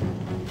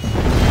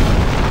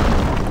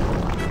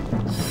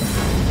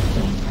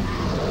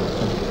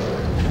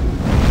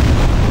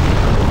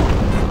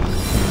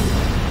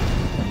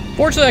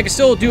 Fortunately, I can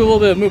still do a little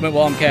bit of movement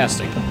while I'm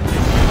casting.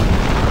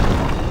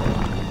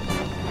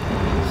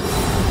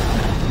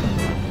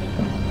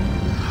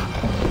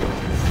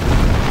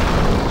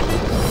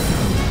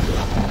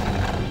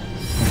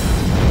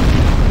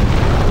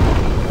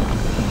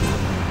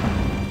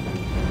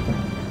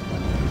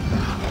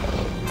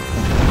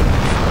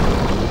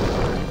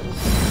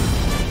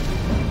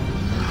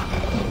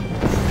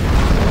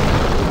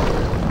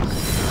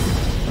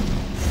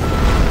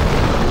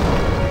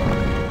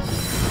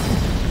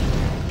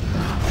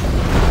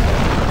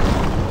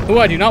 Ooh,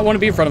 I do not want to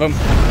be in front of him.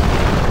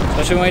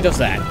 Especially when he does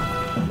that.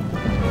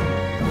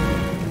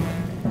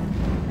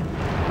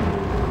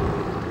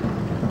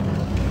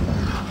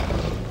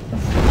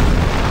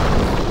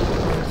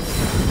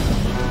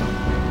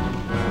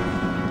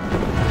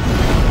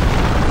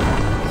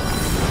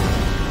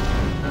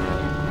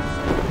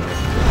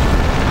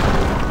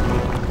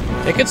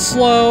 Take it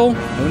slow.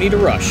 No need to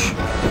rush.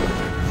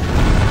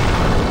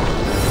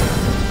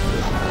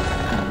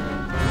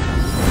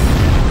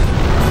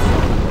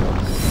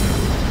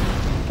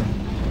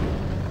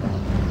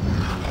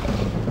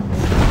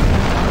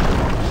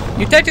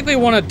 You technically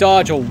want to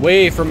dodge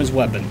away from his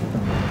weapon.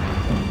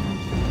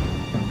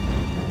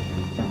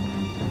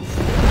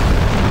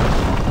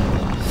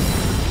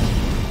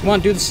 Come on,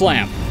 do the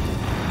slam.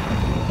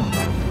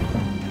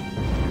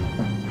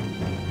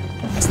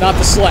 That's not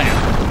the slam.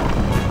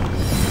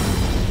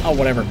 Oh,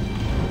 whatever.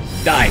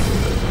 Die.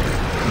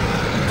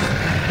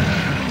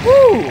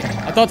 Woo!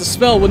 I thought the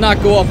spell would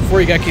not go off before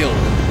he got killed.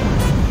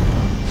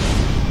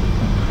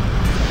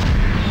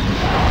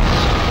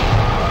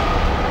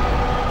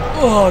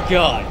 Oh,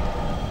 God.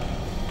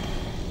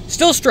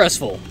 Still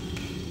stressful.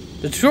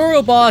 The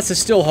tutorial boss is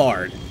still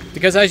hard,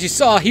 because as you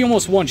saw, he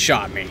almost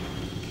one-shot me.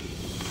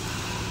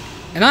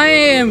 And I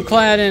am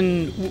clad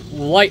in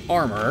light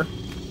armor,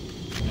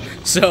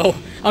 so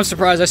I'm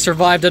surprised I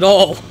survived at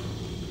all.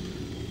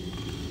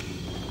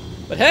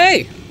 But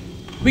hey,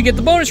 we get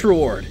the bonus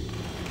reward.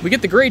 We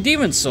get the Grey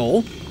Demon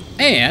Soul,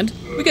 and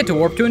we get to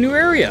warp to a new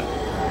area.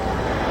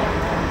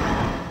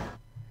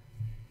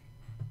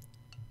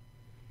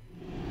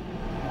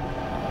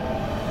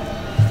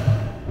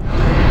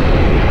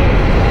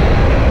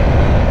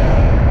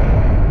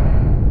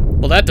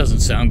 Well, that doesn't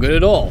sound good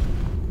at all.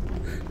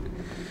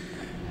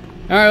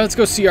 Alright, let's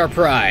go see our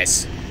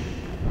prize.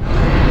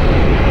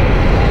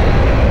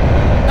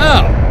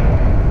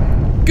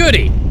 Oh!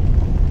 Goody!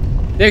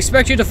 They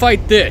expect you to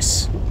fight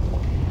this.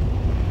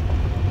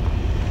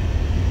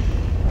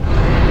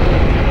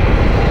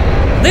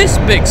 This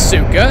big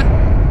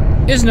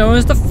Suka is known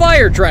as the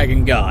Fire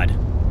Dragon God.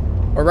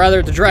 Or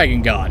rather, the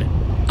Dragon God.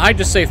 I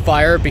just say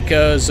fire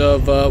because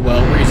of,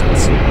 well,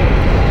 reasons.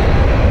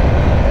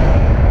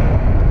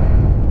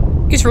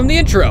 He's from the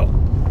intro.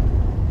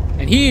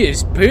 And he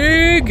is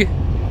big.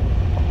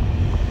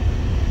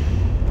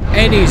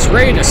 And he's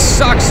ready to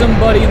sock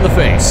somebody in the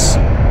face.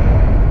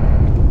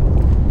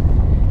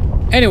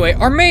 Anyway,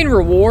 our main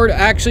reward,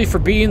 actually, for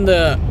being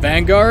the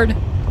Vanguard,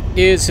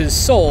 is his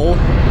soul,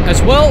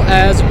 as well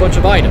as a bunch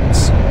of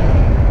items.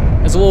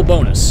 As a little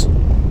bonus.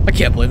 I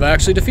can't believe I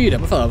actually defeated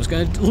him. I thought I was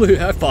gonna lose.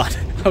 I thought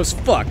I was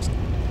fucked.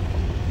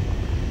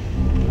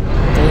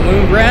 Full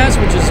Moon Grass,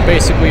 which is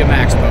basically a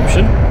max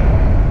potion.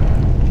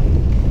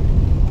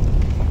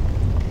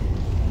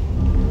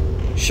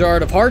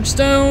 Shard of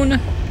Heartstone.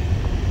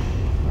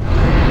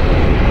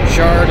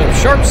 Shard of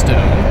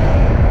Sharpstone.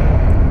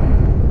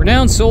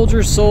 Renowned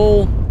Soldier's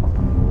Soul.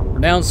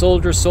 Renowned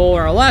Soldier's Soul.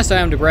 And our last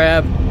item to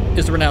grab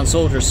is the Renowned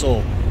Soldier's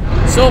Soul.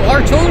 So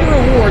our total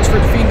rewards for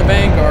defeating the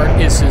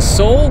Vanguard is his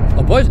soul,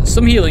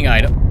 some healing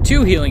item,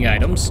 2 healing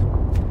items,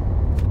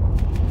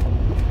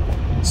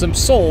 some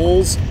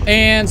souls,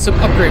 and some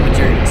upgrade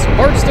materials.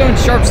 Heartstone and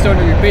Sharpstone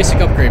are your basic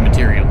upgrade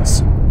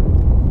materials.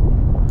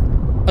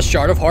 A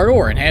Shard of Hard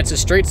Ore enhances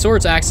straight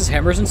swords, axes,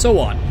 hammers, and so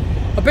on.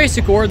 A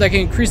basic ore that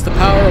can increase the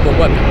power of a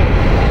weapon.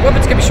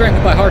 Weapons can be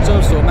strengthened by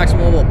Heartstones to a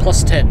maximum level of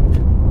 +10.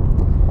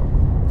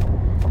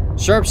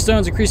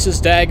 Sharpstones increases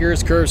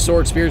daggers, curves,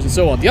 swords, spears, and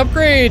so on. The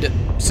upgrade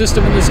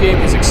system in this game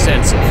is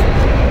extensive.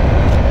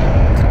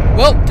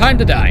 Well, time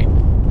to die.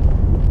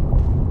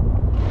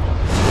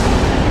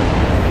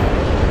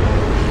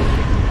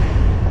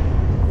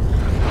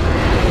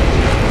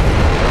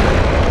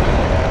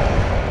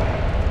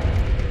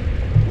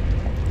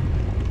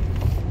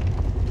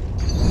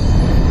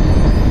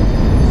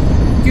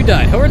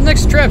 died. However, the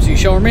Nexus traps you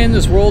shall remain in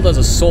this world as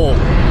a soul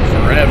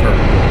forever.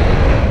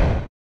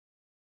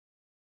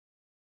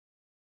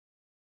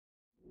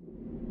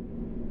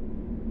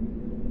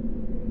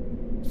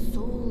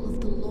 Soul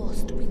of the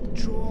lost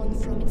withdrawn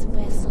from its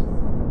vessel.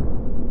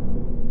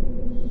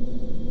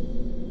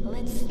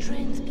 Let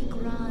strength be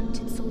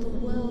granted so the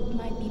world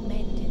might be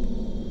mended.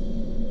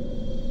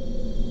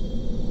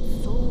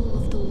 Soul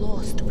of the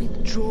lost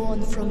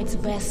withdrawn from its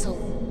vessel.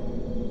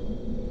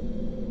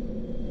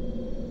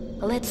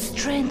 Let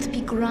strength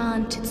be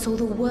granted so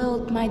the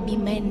world might be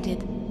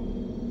mended.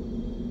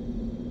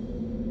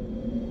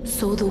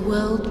 So the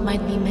world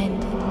might be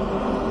mended.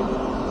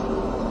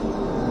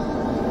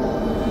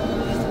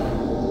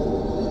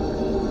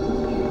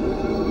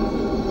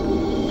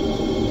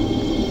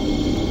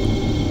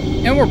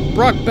 And we're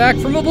brought back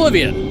from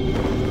oblivion,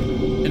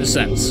 in a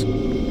sense.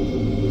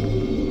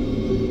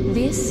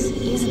 This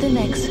is the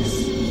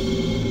Nexus.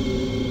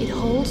 It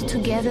holds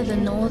together the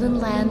northern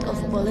land of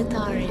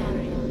Boletaria.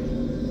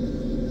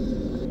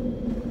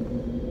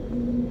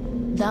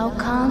 Thou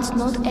canst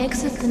not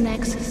exit the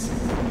Nexus,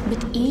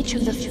 but each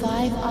of the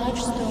 5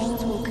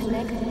 archstones will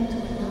connect into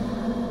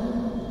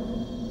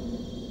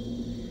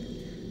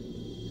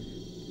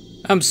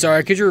I'm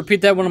sorry, could you repeat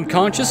that when I'm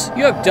conscious?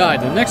 You have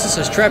died. The Nexus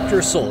has trapped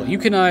your soul. You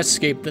cannot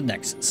escape the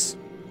Nexus.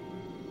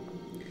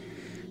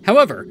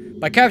 However,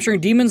 by capturing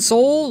demon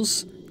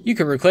souls, you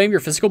can reclaim your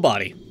physical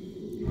body.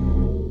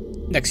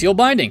 Nexial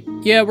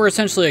binding. Yeah, we're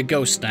essentially a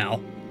ghost now.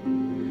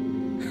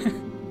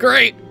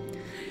 Great!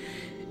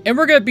 And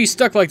we're gonna be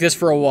stuck like this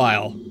for a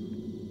while.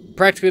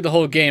 Practically the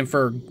whole game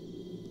for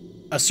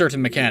a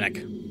certain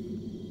mechanic.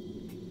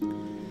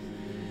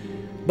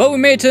 But we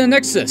made it to the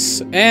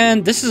Nexus,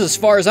 and this is as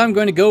far as I'm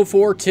going to go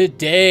for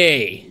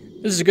today.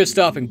 This is a good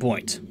stopping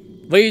point.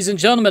 Ladies and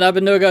gentlemen, I've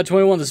been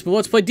NoGod21. This is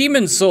Let's Play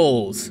Demon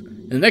Souls.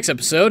 In the next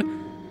episode,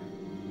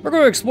 we're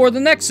going to explore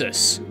the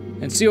Nexus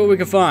and see what we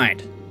can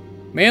find.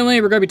 Mainly,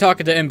 we're going to be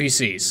talking to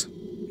NPCs.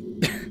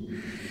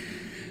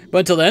 But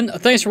until then,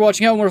 thanks for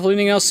watching. Have a wonderful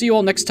evening. I'll see you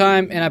all next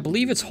time, and I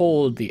believe it's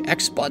hold the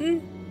X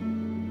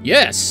button?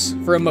 Yes,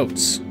 for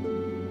emotes.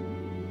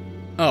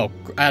 Oh,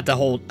 I have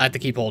to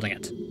keep holding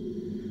it.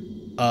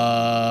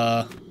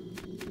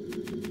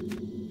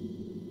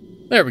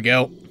 There we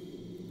go.